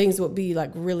things would be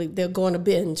like really, they'll go on a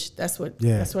binge. That's what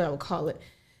I would call it.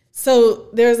 So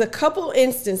there's a couple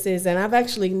instances, and I've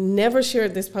actually never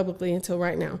shared this publicly until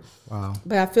right now. Wow.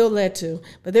 But I feel led to.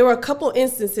 But there were a couple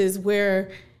instances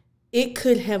where it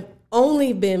could have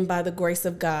only been by the grace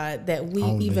of God that we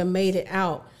even made it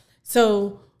out.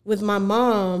 So with my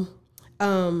mom,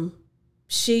 I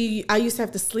used to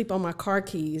have to sleep on my car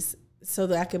keys so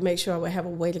that I could make sure I would have a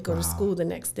way to go to school the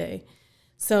next day.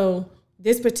 So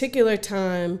this particular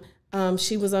time,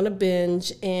 she was on a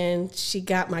binge and she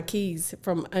got my keys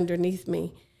from underneath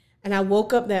me. And I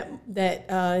woke up that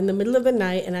in the middle of the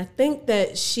night, and I think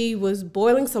that she was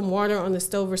boiling some water on the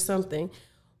stove or something.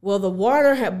 Well, the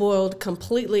water had boiled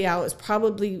completely out. It's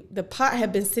probably, the pot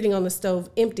had been sitting on the stove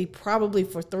empty probably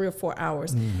for 3 or 4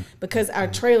 hours because our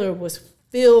trailer was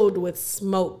filled with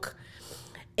smoke.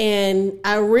 And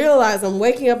I realized, I'm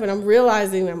waking up and I'm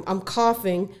realizing I'm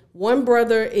coughing. One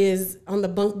brother is on the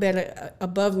bunk bed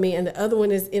above me, and the other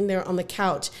one is in there on the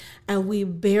couch. And we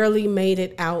barely made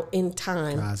it out in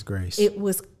time. God's grace. It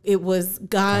was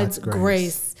God's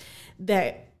grace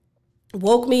that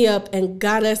woke me up and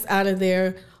got us out of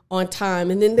there on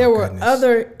time. And then there were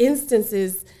other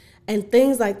instances and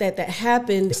things like that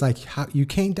happened. It's like how you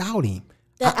can't doubt him.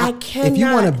 I cannot. If you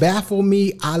want to baffle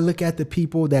me, I look at the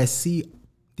people that see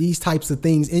these types of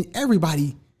things, and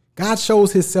everybody, God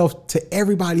shows himself to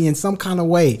everybody in some kind of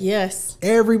way. Yes.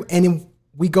 And then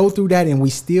we go through that and we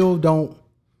still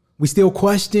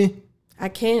question. I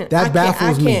can't. That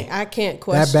baffles me. I can't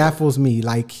question. That baffles me.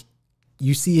 Like,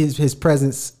 you see his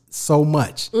presence so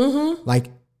much.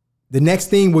 Like, the next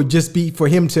thing would just be for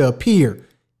him to appear.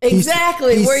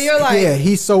 Exactly. Where you're like, yeah,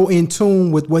 he's so in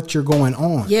tune with what you're going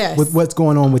on. Yes. With what's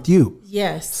going on with you.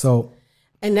 Yes. So.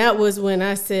 And that was when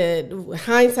I said,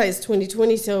 hindsight's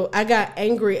 20/20. So I got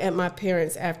angry at my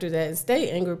parents after that and stayed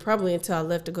angry probably until I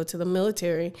left to go to the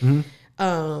military,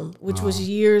 which was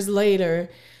years later.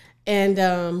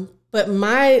 And, but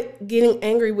my getting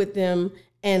angry with them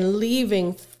and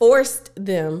leaving forced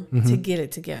them to get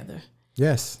it together.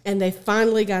 Yes. And they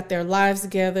finally got their lives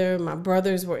together. My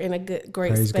brothers were in a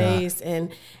great Praise space, God. and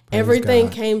Praise everything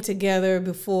God. came together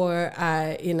before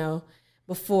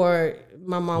before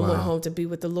my mom went home to be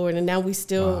with the Lord. And now we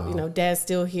still, Dad's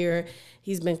still here.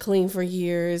 He's been clean for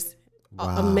years.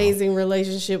 Amazing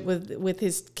relationship with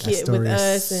his kid, with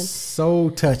us. And so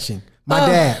touching.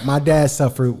 My dad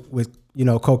suffered with,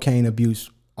 cocaine abuse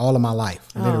all of my life.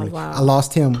 Literally. Wow. I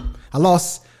lost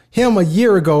him a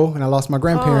year ago, and I lost my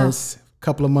grandparents a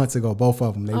couple of months ago, both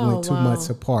of them. They went 2 months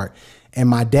apart. And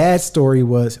my dad's story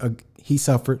was he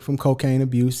suffered from cocaine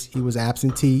abuse. He was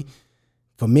absentee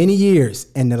for many years.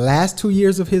 And the last 2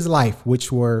 years of his life,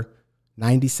 which were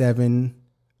 2017.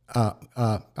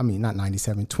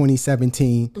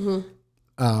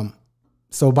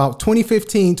 So about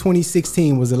 2015,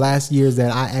 2016 was the last years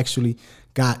that I actually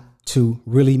got to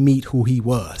really meet who he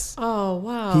was. Oh,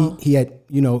 wow. He had,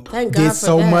 Thank God did for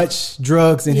so that. much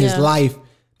drugs in his life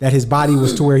that his body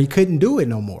was to where he couldn't do it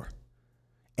no more.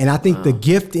 And I think the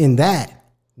gift in that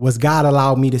was God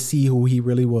allowed me to see who he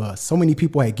really was. So many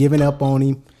people had given up on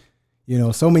him.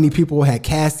 So many people had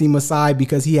cast him aside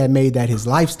because he had made that his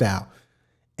lifestyle.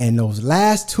 And those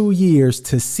last 2 years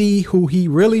to see who he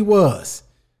really was,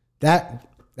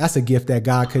 that's a gift that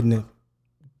God couldn't have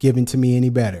given to me any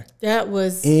better.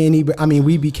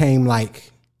 We became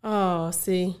like,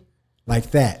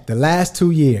 like that the last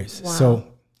 2 years. Wow. So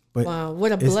But wow,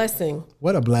 what a blessing.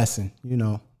 What a blessing, you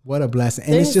know. What a blessing.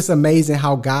 And it's just amazing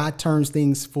how God turns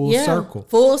things full circle.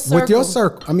 Full circle. With your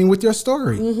circle. I mean, with your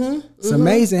story. It's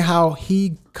amazing how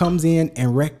he comes in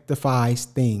and rectifies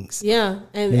things. Yeah.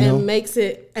 And makes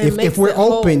it, and if we're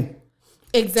open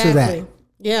to that.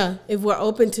 Yeah. If we're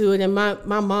open to it. And my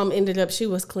mom ended up, she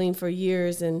was clean for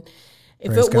years. And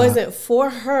if Praise it God. wasn't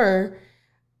for her,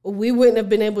 we wouldn't have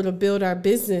been able to build our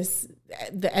business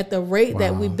at the rate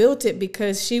that we built it,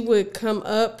 because she would come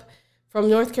up from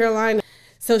North Carolina.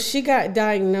 So she got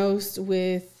diagnosed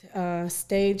with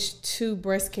stage 2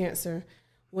 breast cancer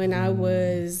when I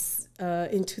was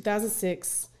in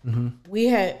 2006. We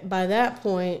had, by that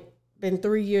point, been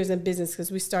 3 years in business,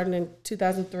 because we started in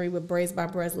 2003 with Braids by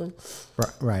Breslin.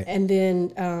 Right. And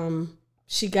then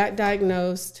she got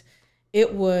diagnosed.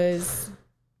 It was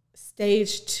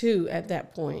stage 2 at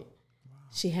that point.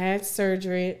 She had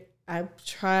surgery. I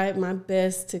tried my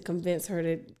best to convince her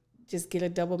to just get a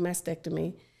double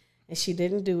mastectomy, and she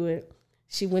didn't do it.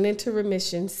 She went into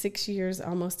remission 6 years,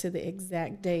 almost to the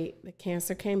exact date. The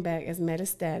cancer came back as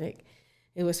metastatic.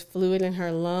 It was fluid in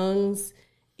her lungs.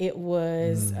 It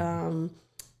was a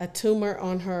tumor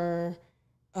on her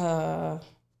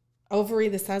ovary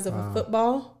the size of a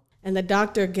football. And the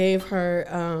doctor gave her,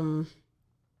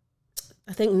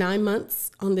 I think, 9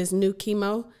 months on this new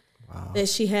chemo that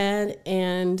she had.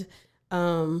 And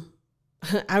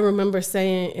I remember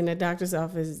saying in the doctor's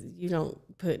office, you don't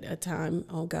put a time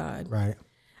on God. Right.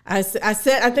 I think I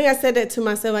said that to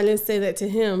myself. I didn't say that to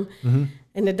him.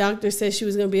 And the doctor said she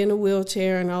was going to be in a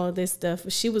wheelchair and all of this stuff.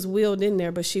 She was wheeled in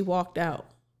there, but she walked out.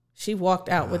 She walked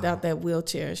out without that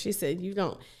wheelchair. She said,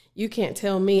 you can't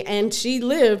tell me. And she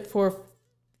lived for,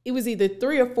 it was either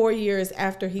 3 or 4 years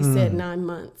after he said 9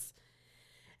 months.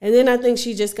 And then I think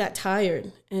she just got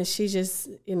tired, and she just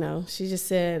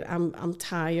said, I'm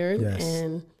tired. Yes.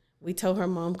 And we told her,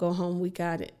 Mom, go home. We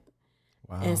got it.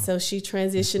 Wow. And so she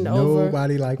transitioned over.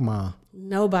 Nobody like Mom.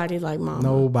 Nobody like Mama.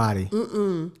 Nobody.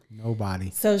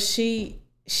 Nobody. So she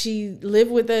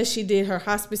lived with us. She did her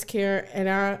hospice care at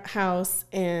our house.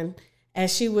 And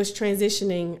as she was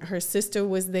transitioning, her sister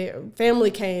was there. Family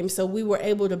came. So we were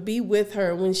able to be with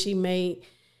her when she made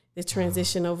the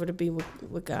transition over to be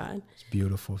with God. It's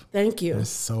beautiful. Thank you. It's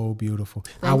so beautiful.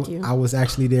 Thank you. I was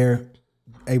actually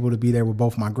able to be there with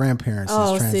both my grandparents'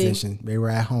 transition. See? They were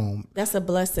at home. That's a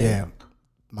blessing. Yeah.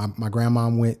 My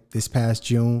grandmom went this past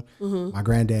June. My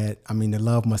granddad, I mean, the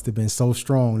love must have been so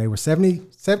strong. They were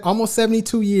almost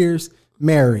 72 years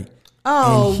married.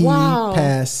 Oh, and he wow.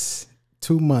 passed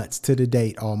 2 months to the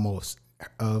date almost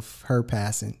of her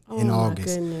passing in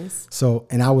August. Oh, my goodness. So,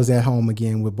 and I was at home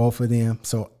again with both of them.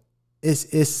 So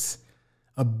it's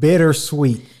a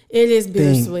bittersweet. It is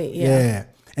bittersweet, yeah.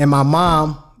 And my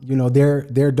mom,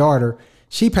 their daughter,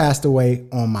 she passed away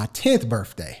on my 10th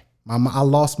birthday. I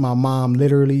lost my mom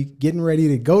literally getting ready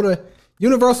to go to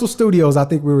Universal Studios. I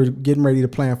think we were getting ready to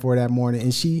plan for that morning.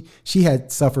 And she had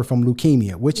suffered from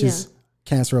leukemia, which is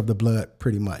cancer of the blood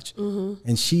pretty much.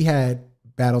 And she had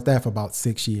battled that for about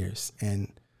 6 years.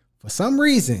 And for some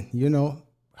reason,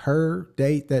 her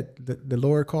date that the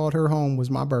Lord called her home was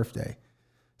my birthday.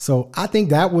 So I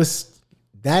think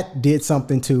that did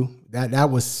something too. That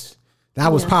was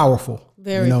powerful.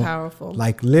 Very powerful.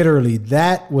 Like literally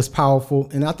that was powerful.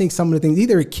 And I think some of the things,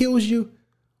 either it kills you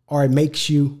or it makes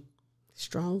you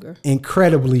stronger,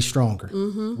 incredibly stronger.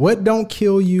 What don't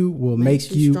kill you will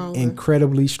make you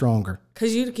incredibly stronger.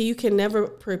 Because you can never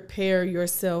prepare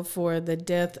yourself for the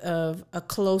death of a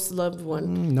close loved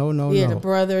one. No. A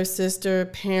brother, sister,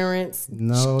 parents,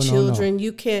 children.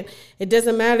 You can't. It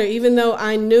doesn't matter. Even though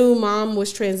I knew Mom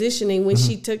was transitioning when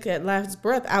she took that last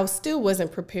breath, I still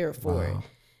wasn't prepared for it.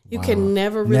 You can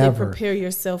never really prepare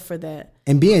yourself for that.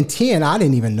 And being 10, I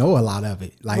didn't even know a lot of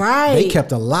it. Like they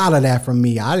kept a lot of that from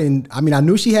me. I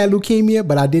knew she had leukemia,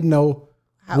 but I didn't know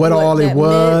what all it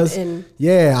was.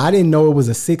 I didn't know it was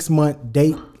a 6 month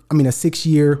date. A 6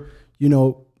 year,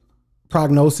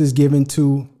 prognosis given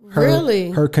to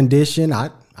her, her condition. I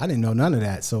didn't know none of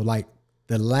that. So like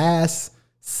the last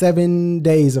 7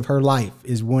 days of her life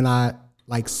is when I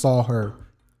saw her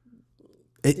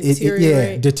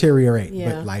deteriorate.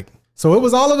 Yeah. But so it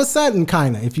was all of a sudden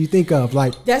kind of, if you think of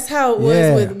that's how it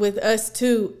was with us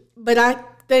too. But I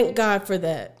thank God for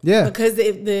that. Yeah. Because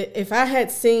if I had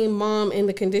seen Mom in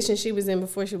the condition she was in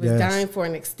before she was dying for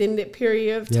an extended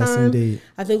period of time,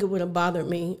 I think it would have bothered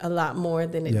me a lot more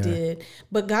than it did.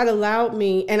 But God allowed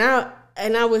me, and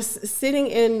I was sitting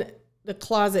in the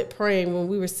closet praying when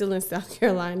we were still in South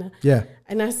Carolina. Yeah.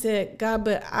 And I said, God,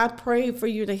 but I prayed for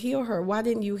you to heal her. Why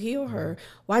didn't you heal her?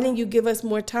 Why didn't you give us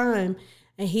more time?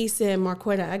 And he said,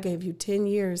 Marquetta, I gave you 10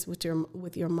 years with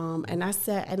your mom. And I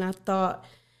sat and I thought,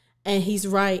 and he's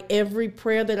right. Every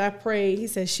prayer that I prayed, he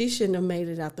said, she shouldn't have made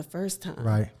it out the first time.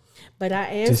 Right. But I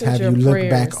answered just have your you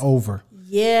prayers. Look back over.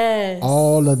 Yes.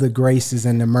 All of the graces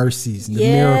and the mercies, the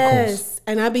miracles.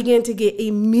 And I began to get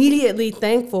immediately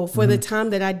thankful for the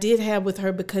time that I did have with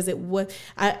her, because it was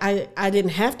I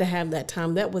didn't have to have that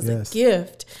time. That was a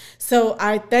gift. So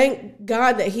I thank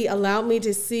God that he allowed me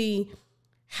to see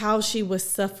how she was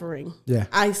suffering. Yeah.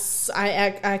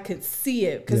 I could see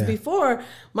it, because before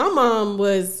my mom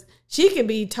was, she could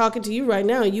be talking to you right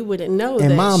now and you wouldn't know.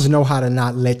 And moms know how to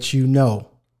not let you know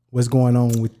what's going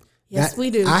on with. Yes, we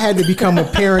do. I had to become a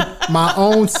parent my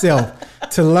own self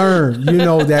to learn,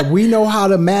 that we know how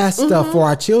to mask stuff for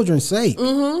our children's sake.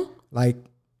 Like,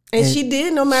 and she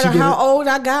did, no matter how old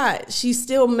I got, she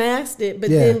still masked it. But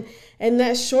then in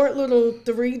that short little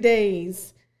 3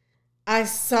 days, I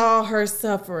saw her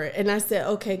suffer. And I said,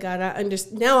 okay, God, I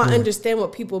understand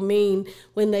what people mean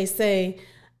when they say,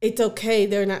 it's okay,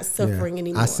 they're not suffering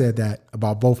anymore. I said that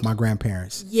about both my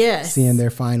grandparents. Yes. Seeing their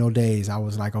final days, I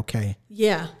was like, okay.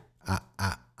 Yeah.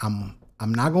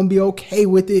 I'm not gonna be okay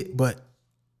with it, but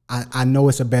I know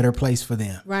it's a better place for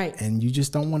them. Right. And you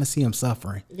just don't want to see them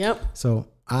suffering. Yep. So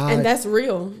and that's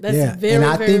real. That's very, and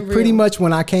I think real. pretty much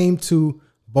when I came to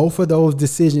both of those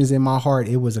decisions in my heart,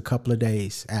 it was a couple of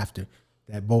days after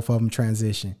that both of them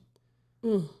transitioned.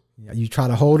 You try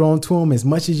to hold on to them as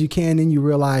much as you can, and you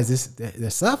realize they're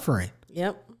suffering.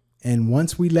 Yep. And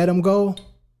once we let them go,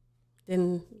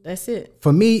 then that's it.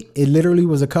 For me, it literally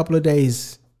was a couple of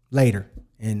days later,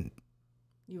 and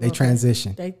they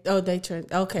transitioned.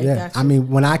 Okay, yeah. gotcha. I mean,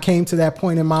 when I came to that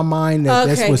point in my mind that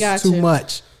this was too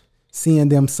much, seeing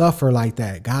them suffer like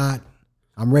that, God,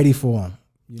 I'm ready for them.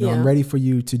 I'm ready for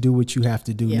you to do what you have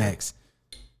to do next.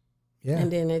 Yeah.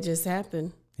 And then it just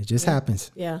happened. It just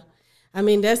happens. Yeah. I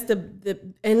mean, that's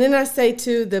and then I say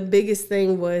too, the biggest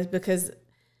thing was, because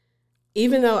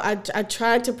even though I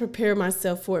tried to prepare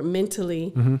myself for it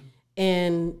mentally,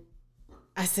 and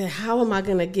I said, how am I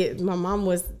going to get, my mom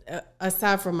was,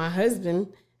 aside from my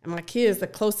husband and my kids, the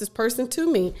closest person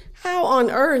to me. How on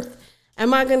earth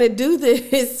am I going to do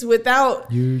this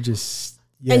without you? Just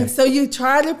And so you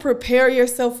try to prepare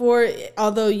yourself for it,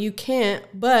 although you can't.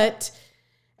 But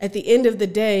at the end of the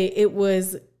day, it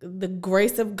was the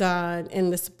grace of God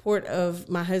and the support of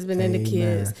my husband and the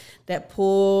kids that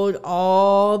pulled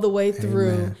all the way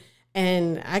through. Amen.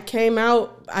 And I came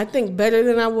out, I think, better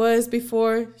than I was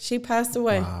before she passed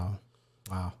away. Wow.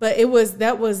 But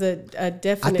that was a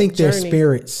definite I think journey. Their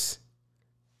spirits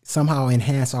somehow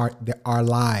enhance our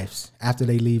lives after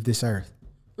they leave this earth.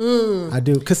 I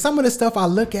do. Because some of the stuff I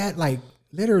look at, like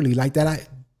literally, like that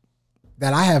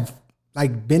I have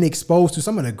like been exposed to,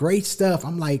 some of the great stuff,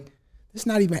 I'm like, it's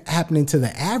not even happening to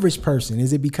the average person.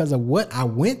 Is it because of what I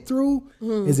went through?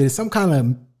 Is it some kind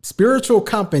of spiritual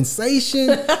compensation?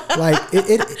 Like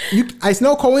it's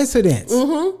no coincidence.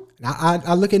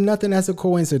 I look at nothing as a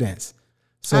coincidence.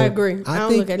 So I agree. I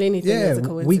don't look at anything as a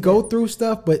coincidence. We go through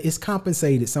stuff, but it's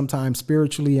compensated sometimes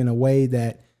spiritually in a way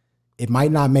that it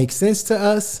might not make sense to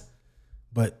us,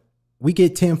 but we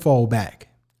get tenfold back.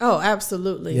 Oh,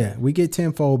 absolutely. Yeah, we get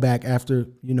tenfold back after,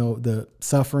 the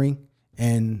suffering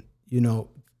and,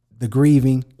 the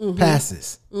grieving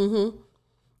passes.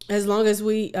 As long as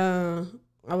we, I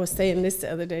was saying this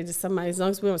the other day to somebody, as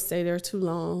long as we don't stay there too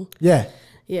long. Yeah.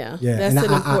 Yeah. That's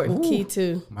an important key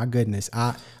too. My goodness.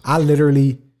 I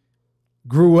literally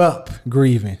grew up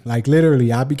grieving. Like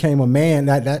literally, I became a man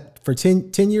that for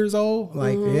 10 years old.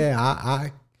 Like,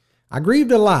 I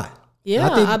grieved a lot. Yeah,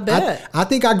 I bet. I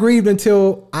think I grieved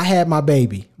until I had my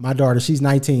baby, my daughter. She's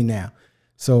 19 now.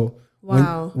 So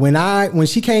when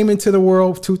she came into the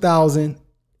world, 2000,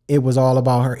 it was all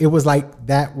about her. It was like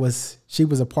she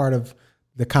was a part of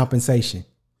the compensation.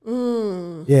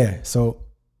 Yeah. So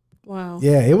wow.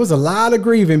 Yeah, it was a lot of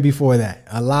grieving before that.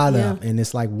 A lot of, and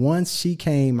it's like once she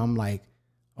came, I'm like,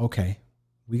 okay,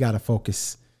 we got to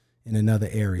focus in another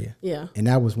area. Yeah. And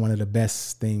that was one of the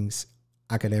best things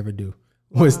I could ever do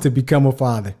was to become a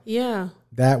father. Yeah.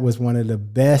 That was one of the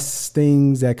best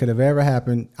things that could have ever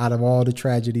happened out of all the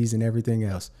tragedies and everything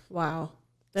else. Wow.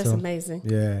 That's amazing.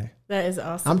 Yeah. That is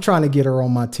awesome. I'm trying to get her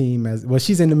on my team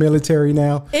she's in the military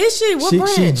now. Is she? What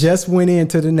branch? She just went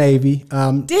into the Navy.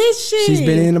 Did she? She's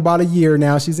been in about a year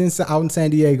now. She's out in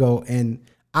San Diego, and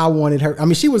I wanted her. I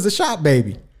mean, she was a shop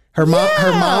baby. Her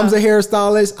mom's a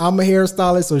hairstylist. I'm a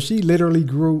hairstylist, so she literally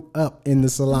grew up in the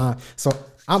salon. So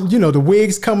I'm, the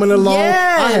wigs coming along.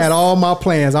 Yes. I had all my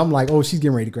plans. I'm like, oh, she's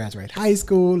getting ready to graduate high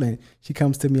school, and she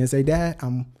comes to me and say, Dad,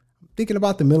 I'm thinking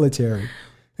about the military.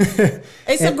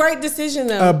 It's a great decision,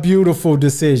 though. A beautiful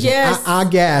decision. Yes. I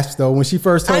gasped though when she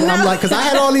first told me. I'm like, because I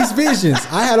had all these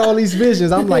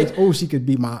visions. I'm like, oh, she could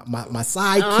be my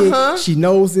sidekick. She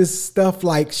knows this stuff.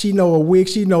 Like, she know a wig.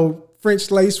 She know French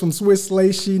lace from Swiss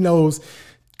lace. She knows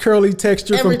curly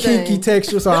texture from kinky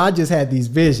texture. So I just had these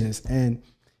visions. And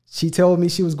she told me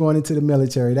she was going into the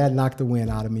military. That knocked the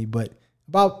wind out of me. But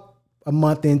about a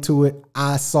month into it,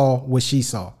 I saw what she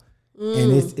saw.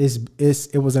 And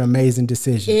it was an amazing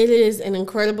decision. It is an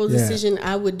incredible decision.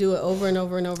 I would do it over and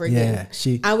over and over again.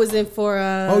 Yeah, I was in for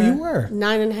you were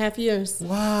 9.5 years.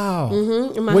 Wow.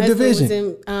 And my what husband division? was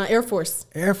in Air Force.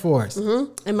 Air Force.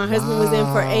 And my husband was in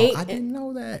for 8. I didn't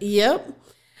know that. Yep.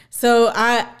 So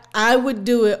I would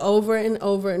do it over and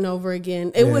over and over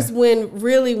again. It was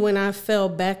when I fell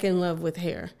back in love with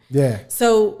hair. Yeah.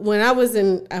 So when I was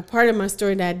in a part of my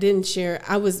story that I didn't share,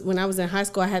 when I was in high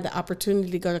school, I had the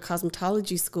opportunity to go to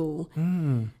cosmetology school.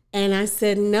 And I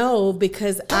said no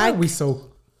because why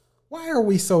are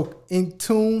we so in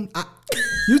tune?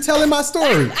 You telling my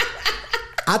story.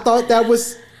 I thought that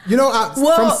was,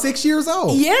 from 6 years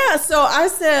old. Yeah. So I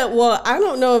said, well, I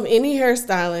don't know of any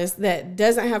hairstylist that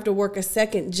doesn't have to work a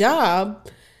second job.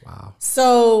 Wow.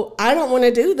 So I don't want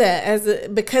to do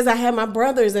that because I had my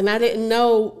brothers and I didn't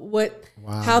know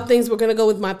how things were going to go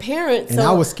with my parents. And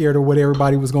I was scared of what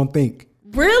everybody was going to think.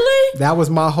 Really? That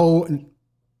was my whole.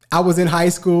 I was in high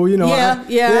school, Yeah.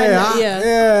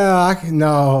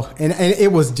 And it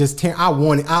was just it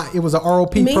was an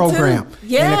ROP program.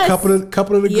 Yes. And a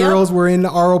couple of the girls were in the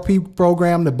ROP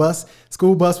program. The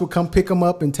school bus would come pick them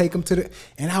up and take them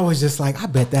and I was just like, I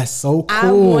bet that's so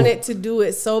cool. I wanted to do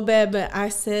it so bad, but I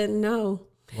said no.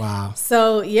 Wow.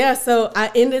 So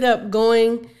I ended up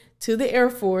going to the Air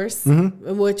Force,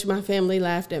 which my family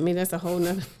laughed at me. That's a whole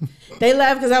nother. They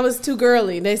laughed because I was too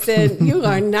girly. They said, you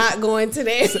are not going to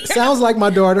the Air Force. Sounds like my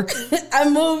daughter. I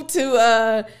moved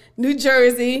to New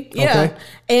Jersey. Yeah. Okay.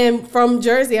 And from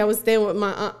Jersey, I was staying with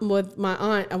my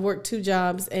aunt. I worked 2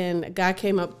 jobs and a guy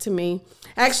came up to me.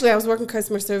 Actually, I was working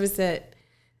customer service at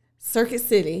Circuit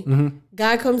City.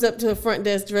 Guy comes up to the front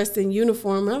desk dressed in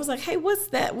uniform. And I was like, hey, what's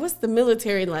that? What's the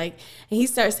military like? And he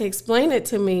starts to explain it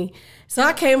to me. So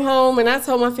I came home and I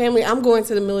told my family, I'm going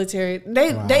to the military.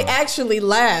 They actually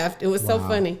laughed. It was so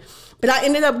funny. But I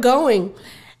ended up going.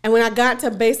 And when I got to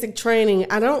basic training,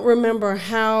 I don't remember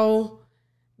how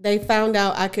they found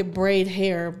out I could braid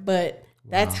hair, but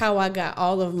that's how I got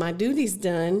all of my duties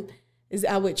done. Is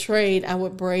I would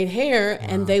braid hair,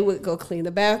 and they would go clean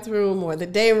the bathroom or the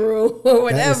day room or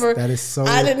whatever. That is so.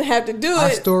 I didn't have to do Our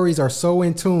it. stories are so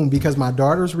in tune because my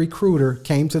daughter's recruiter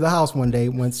came to the house one day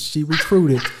once she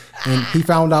recruited, and he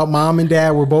found out mom and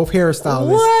dad were both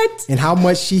hairstylists. What? And how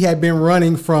much she had been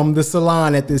running from the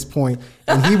salon at this point.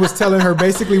 And he was telling her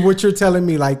basically what you're telling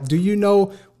me. Like, do you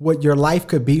know what your life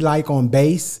could be like on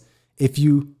base if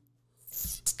you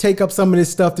take up some of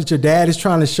this stuff that your dad is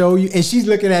trying to show you? And she's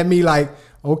looking at me like,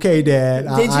 okay, Dad.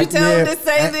 Did you tell him to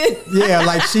say this? Yeah,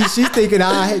 like she's thinking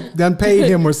I had done paid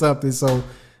him or something. So,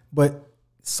 but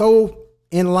so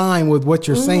in line with what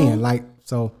you're saying, like,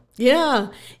 so. Yeah.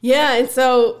 And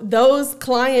so those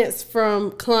clients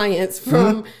from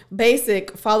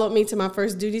Basic followed me to my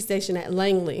first duty station at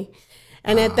Langley.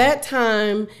 And at that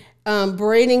time,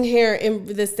 braiding hair in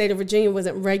the state of Virginia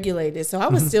wasn't regulated. So I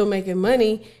was still making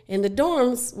money in the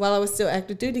dorms while I was still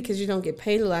active duty because you don't get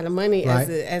paid a lot of money as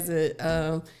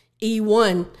a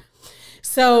E1.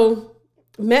 So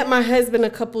met my husband a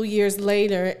couple years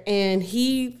later, and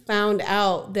he found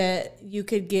out that you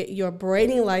could get your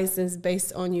braiding license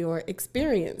based on your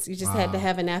experience. You just had to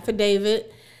have an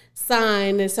affidavit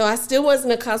signed. And so I still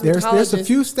wasn't a cosmetologist. There's a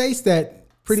few states that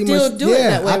pretty still much do it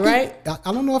that way, right?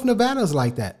 I don't know if Nevada's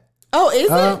like that. Oh,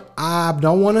 is it? I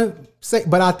don't want to say,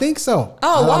 but I think so.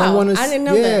 Oh, wow. I didn't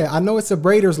know that. Yeah, I know it's a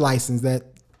braider's license that.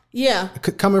 Yeah.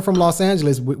 Coming from Los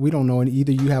Angeles, we don't know.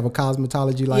 Either you have a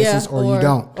cosmetology license or you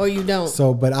don't. Or you don't.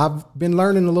 So, but I've been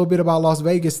learning a little bit about Las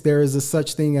Vegas. There is a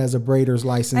such thing as a braider's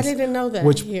license. I didn't know that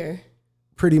which here.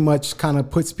 Pretty much kind of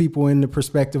puts people in the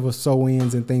perspective of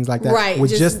sew-ins and things like that. Right.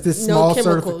 With just this small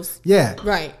chemicals. Yeah.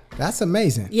 Right. That's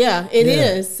amazing. Yeah, it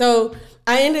is. So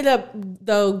I ended up,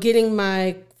 though, getting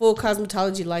my full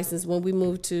cosmetology license when we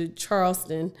moved to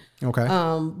Charleston. Okay.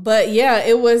 But yeah,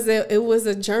 it was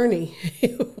a journey.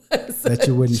 That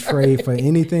you wouldn't trade for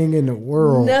anything in the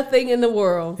world. Nothing in the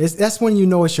world. That's when you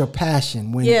know it's your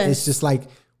passion. When it's just like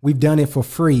we've done it for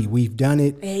free. We've done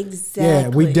it. Exactly. Yeah,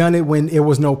 we've done it when it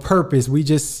was no purpose. We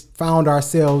just found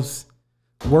ourselves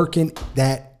working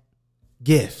that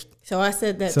gift. So I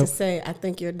said that to say I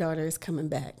think your daughter is coming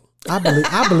back.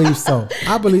 I believe so.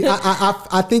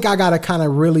 I think I gotta kind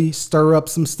of really stir up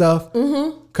some stuff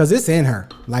because it's in her,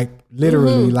 like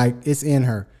literally, like it's in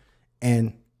her,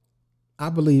 and I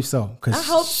believe so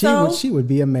because she would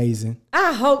be amazing.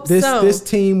 I hope this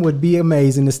team would be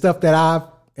amazing. The stuff that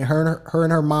her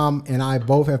and her mom and I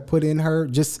both have put in her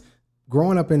just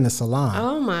growing up in the salon.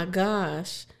 Oh my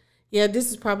gosh, yeah,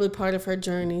 this is probably part of her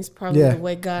journey. It's probably the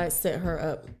way God set her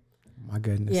up. My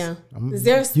goodness. Yeah.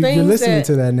 You're listening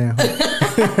to that now.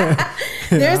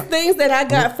 There's things that I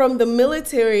got from the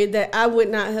military that I would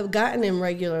not have gotten in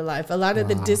regular life. A lot of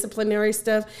the disciplinary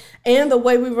stuff and the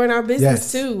way we run our business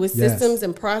too, with systems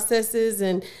and processes.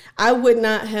 And I would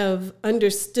not have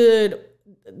understood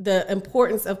the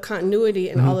importance of continuity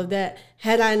and all of that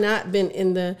had I not been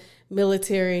in the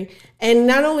military. And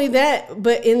not only that,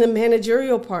 but in the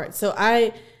managerial part. So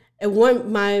I'll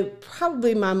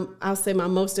say my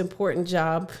most important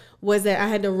job was that I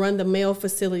had to run the mail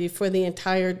facility for the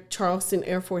entire Charleston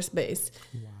Air Force Base.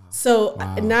 Wow. So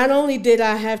not only did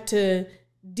I have to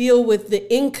deal with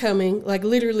the incoming, like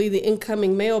literally the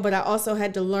incoming mail, but I also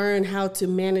had to learn how to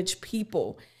manage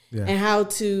people and how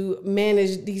to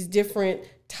manage these different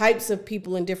types of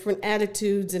people and different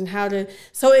attitudes and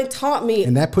so it taught me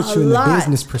and that puts you in the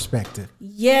business perspective.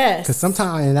 Yes. Because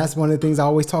sometimes, and that's one of the things I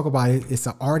always talk about, it's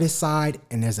an artist side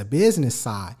and there's a business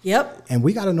side. Yep. And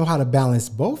we got to know how to balance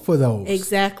both of those.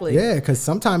 Exactly. Yeah, because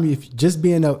sometimes if just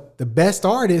being the best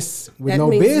artist with no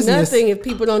means business. Nothing if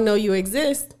people don't know you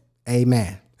exist.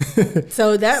 Amen.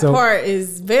 So that part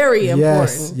is very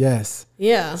important. Yes.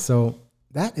 Yeah. So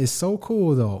that is so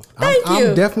cool, though. Thank you.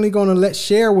 I'm definitely going to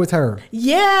share with her.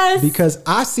 Yes. Because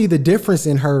I see the difference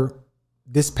in her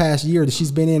this past year that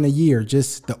she's been in a year.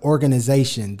 Just the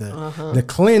organization, the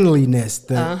cleanliness,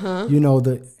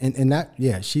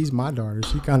 she's my daughter.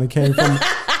 She kind of came from.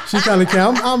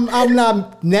 I'm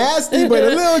not nasty, but a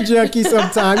little junky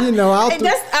sometimes.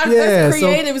 That's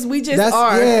creatives. We just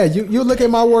are. Yeah, you look at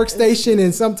my workstation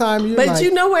and sometimes you're but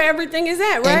you know where everything is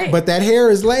at, right? But that hair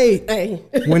is laid. Hey.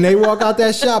 When they walk out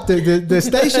that shop, the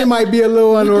station might be a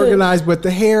little unorganized, but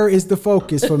the hair is the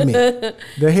focus for me.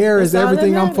 The hair is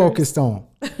everything I'm focused on.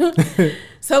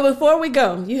 So before we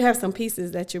go, you have some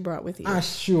pieces that you brought with you. I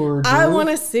sure do. I want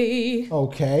to see.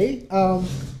 Okay.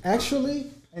 Actually.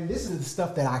 And this is the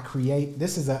stuff that I create.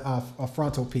 This is a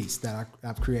frontal piece that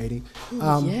I'm creating.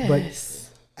 Yes.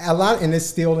 But a lot, and it's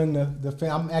still in the.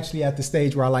 I'm actually at the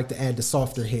stage where I like to add the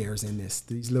softer hairs in this.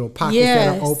 These little pockets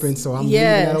that are open, so I'm leaving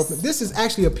that open. This is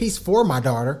actually a piece for my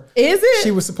daughter. Is it?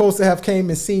 She was supposed to have came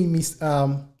and seen me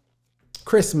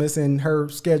Christmas, and her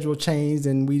schedule changed,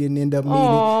 and we didn't end up meeting.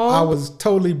 I was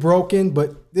totally broken,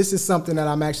 but this is something that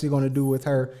I'm actually going to do with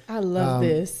her. I love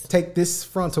this. Take this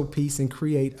frontal piece and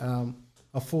create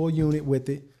a full unit with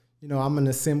it. I'm an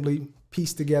assembly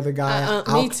piece together guy.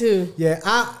 Me too. Yeah,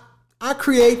 I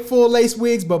create full lace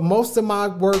wigs, but most of my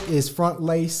work is front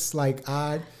lace. Like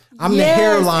I'm the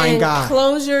hairline guy.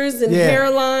 Closures and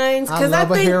hairlines. I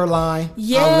love a hairline.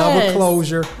 Yes. I love a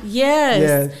closure.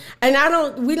 Yes.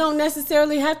 And we don't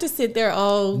necessarily have to sit there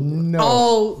all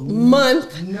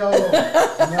month.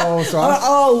 No. So or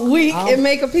all week and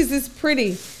make a piece that's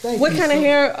pretty. What kind of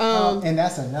hair? And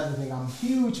that's another thing. I'm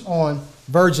huge on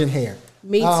virgin hair.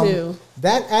 Me too.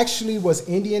 That actually was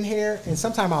Indian hair, and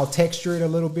sometimes I'll texture it a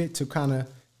little bit to kind of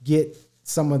get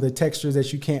some of the textures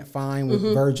that you can't find with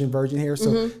virgin hair.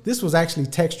 So this was actually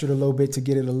textured a little bit to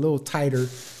get it a little tighter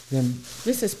than.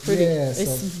 This is pretty. Yeah,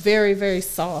 it's very, very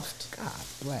soft. God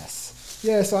bless.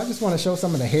 Yeah, so I just want to show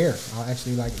some of the hair. I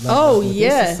actually love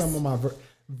yes. This is some of my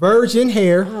virgin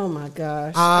hair. Oh my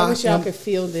gosh. I wish y'all could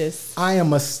feel this. I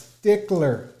am a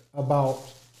stickler about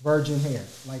virgin hair.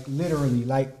 Like literally,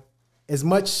 like as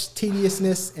much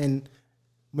tediousness and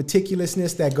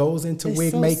meticulousness that goes into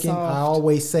wig making, soft. I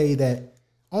always say that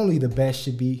only the best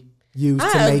should be used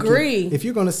to make it. If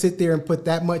you're going to sit there and put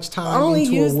that much time only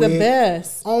into use a wig, the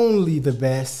best. Only the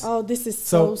best. Oh, this is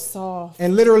so soft.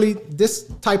 And literally, this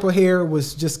type of hair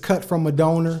was just cut from a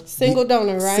donor. Single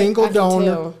donor, right? Single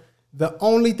donor. The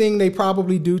only thing they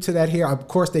probably do to that hair, of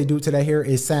course they do to that hair,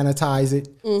 is sanitize it.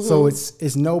 So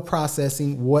it's no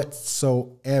processing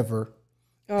whatsoever.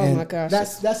 Oh my gosh.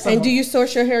 That's and do you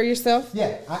source your hair yourself?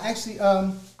 Yeah, I actually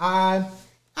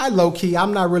I low key.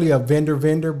 I'm not really a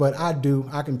vendor, but I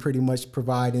can pretty much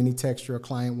provide any texture a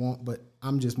client want, but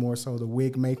I'm just more so the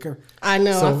wig maker. I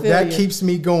know. So I feel that keeps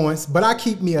me going, but I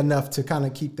keep me enough to kind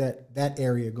of keep that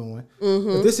area going.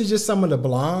 But this is just some of the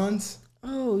blondes.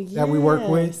 Oh, yes. That we work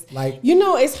with, like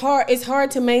it's hard. It's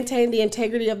hard to maintain the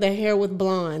integrity of the hair with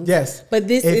blondes. Yes, but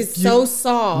this is so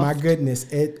soft. My goodness,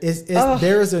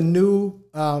 there is a new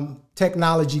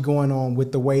technology going on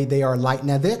with the way they are light.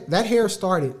 Now that hair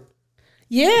started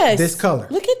Yes. This color.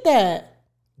 Look at that.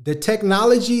 The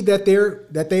technology that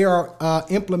they are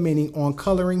implementing on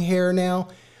coloring hair now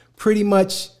pretty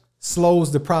much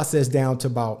slows the process down to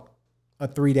about a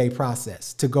 3-day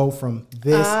process to go from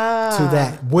this to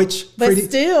that, which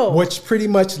pretty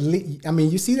much, I mean,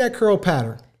 you see that curl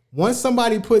pattern. Once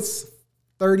somebody puts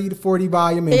 30 to 40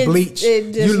 volume in bleach,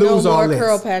 you lose all this.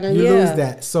 Curl pattern. You lose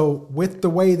that. So with the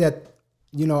way that,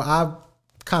 you know, I've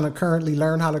kind of currently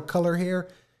learned how to color hair,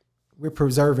 we're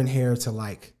preserving hair to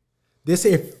like this.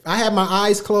 If I had my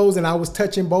eyes closed and I was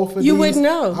touching both of these, you wouldn't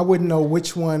know. I wouldn't know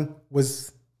which one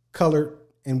was colored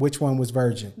and which one was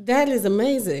virgin. That is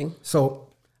amazing. So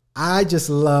I just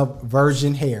love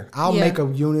virgin hair. I'll make a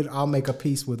unit. I'll make a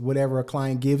piece with whatever a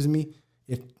client gives me,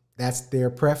 if that's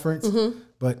their preference.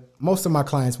 But most of my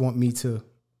clients want me to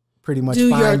pretty much do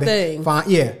your thing.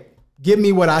 Give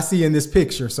me what I see in this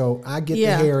picture. So I get the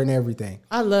hair and everything.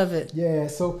 I love it. Yeah.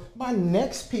 So my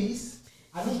next piece,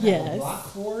 I don't have a block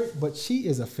for it, but she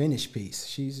is a finished piece.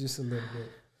 She's just a little bit.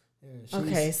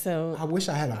 Okay, so I wish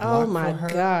I had a block for her. Oh my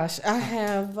gosh, I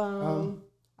have.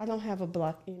 I don't have a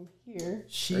block in here.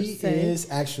 She is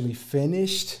actually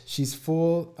finished. She's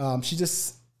full. She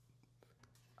just.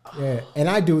 Yeah, and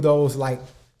I do those like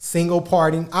single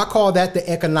parting. I call that the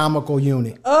economical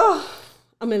unit. Oh,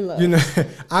 I'm in love. You know, This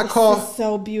is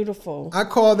so beautiful. I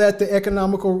call that the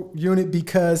economical unit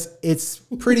because it's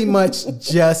pretty much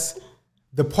just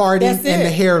the parting and the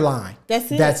hairline.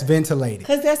 That's it. That's ventilated.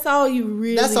 Because that's all you really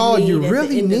need. That's all you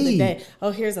really need.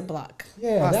 Oh, here's a block.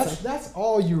 Yeah, awesome. that's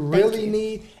all you really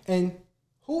need. And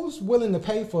who's willing to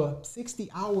pay for 60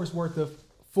 hours worth of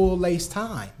full lace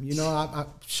time? You know, I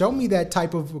show me that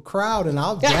type of a crowd, and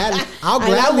I'll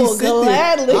gladly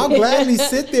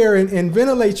sit there and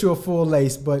ventilate you a full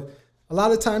lace. But a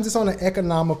lot of times it's on an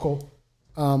economical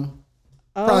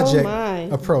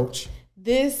project approach.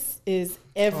 This is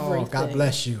everything. Oh, God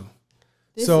bless you.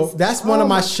 So that's one of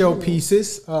my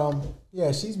showpieces.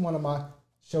 Yeah, she's one of my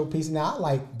showpieces. Now I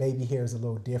like baby hairs a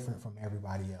little different from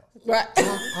everybody else. Right.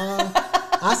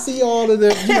 I see all of the,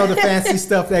 the fancy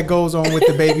stuff that goes on with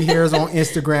the baby hairs on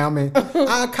Instagram, and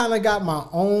I kind of got my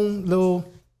own little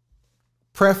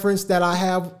preference that I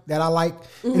have that I like,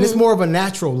 and it's more of a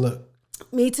natural look.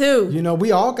 Me too. You know,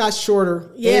 we all got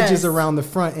shorter edges around the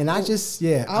front, and I just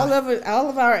all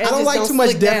of our edges. I don't like too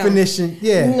much definition. Down.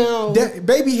 Yeah, no,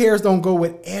 baby hairs don't go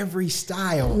with every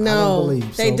style. No, I don't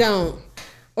believe they don't.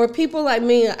 Or people like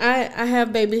me, I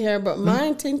have baby hair, but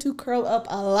mine tend to curl up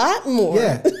a lot more.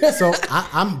 Yeah, so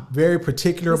I'm very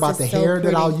particular about the hair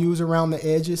that I'll use around the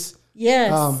edges.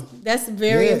 Yes, that's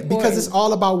very important. Because it's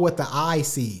all about what the eye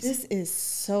sees. This is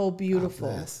so beautiful.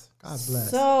 God bless.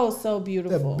 So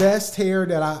beautiful. The best hair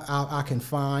that I can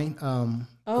find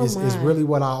is really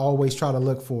what I always try to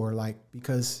look for, like,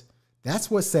 because that's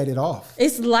what set it off.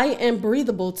 It's light and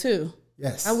breathable too.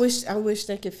 Yes. I wish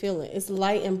they could feel it. It's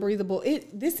light and breathable.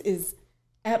 This is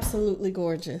absolutely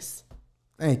gorgeous.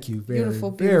 Thank you very,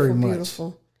 beautiful, very much.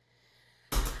 Beautiful.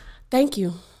 Thank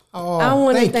you. Oh, I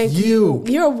want to thank you.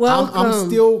 You're welcome.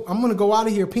 I'm going to go out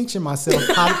of here pinching myself.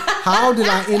 How did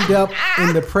I end up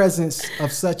in the presence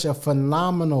of such a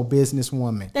phenomenal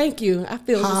businesswoman? Thank you. I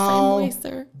feel the same way,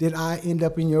 sir. Did I end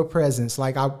up in your presence?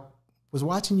 Like, I was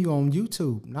watching you on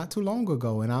YouTube not too long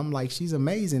ago, and I'm like, she's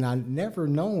amazing. I never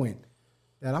knowing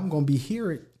that I'm going to be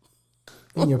here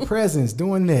in your presence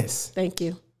doing this. Thank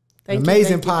you.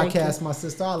 Amazing podcast, my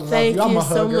sister. I love you. I'm a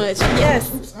hugger. So much.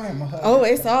 Yes. Oops, I am a hugger. Oh,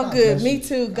 it's all good. Me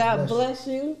too. God bless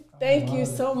you. Thank you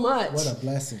so much. What a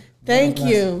blessing. Thank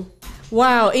you.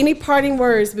 Wow. Any parting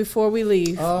words before we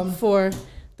leave for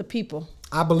the people?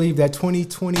 I believe that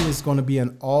 2020 is going to be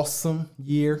an awesome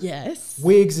year. Yes.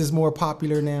 Wigs is more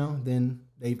popular now than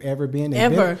they've ever been.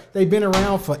 They've been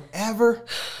around forever.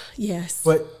 Yes.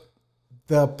 But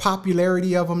the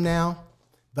popularity of them now,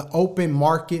 the open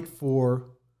market for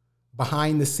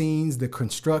behind the scenes, the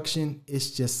construction,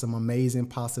 it's just some amazing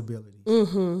possibilities.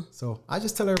 So I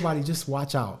just tell everybody, just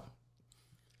watch out.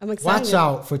 I'm excited. Watch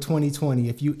out for 2020.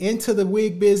 If you into the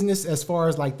wig business, as far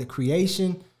as like the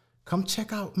creation, come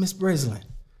check out Miss Breslin,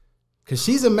 because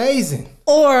she's amazing.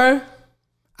 Or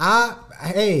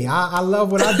I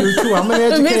love what I do too. I'm an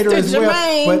educator as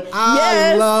Germaine. well, but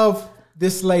I love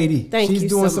this lady. She's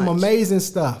doing some amazing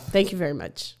stuff. Thank you very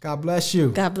much. God bless you.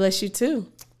 God bless you too.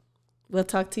 We'll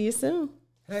talk to you soon.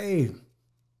 Hey.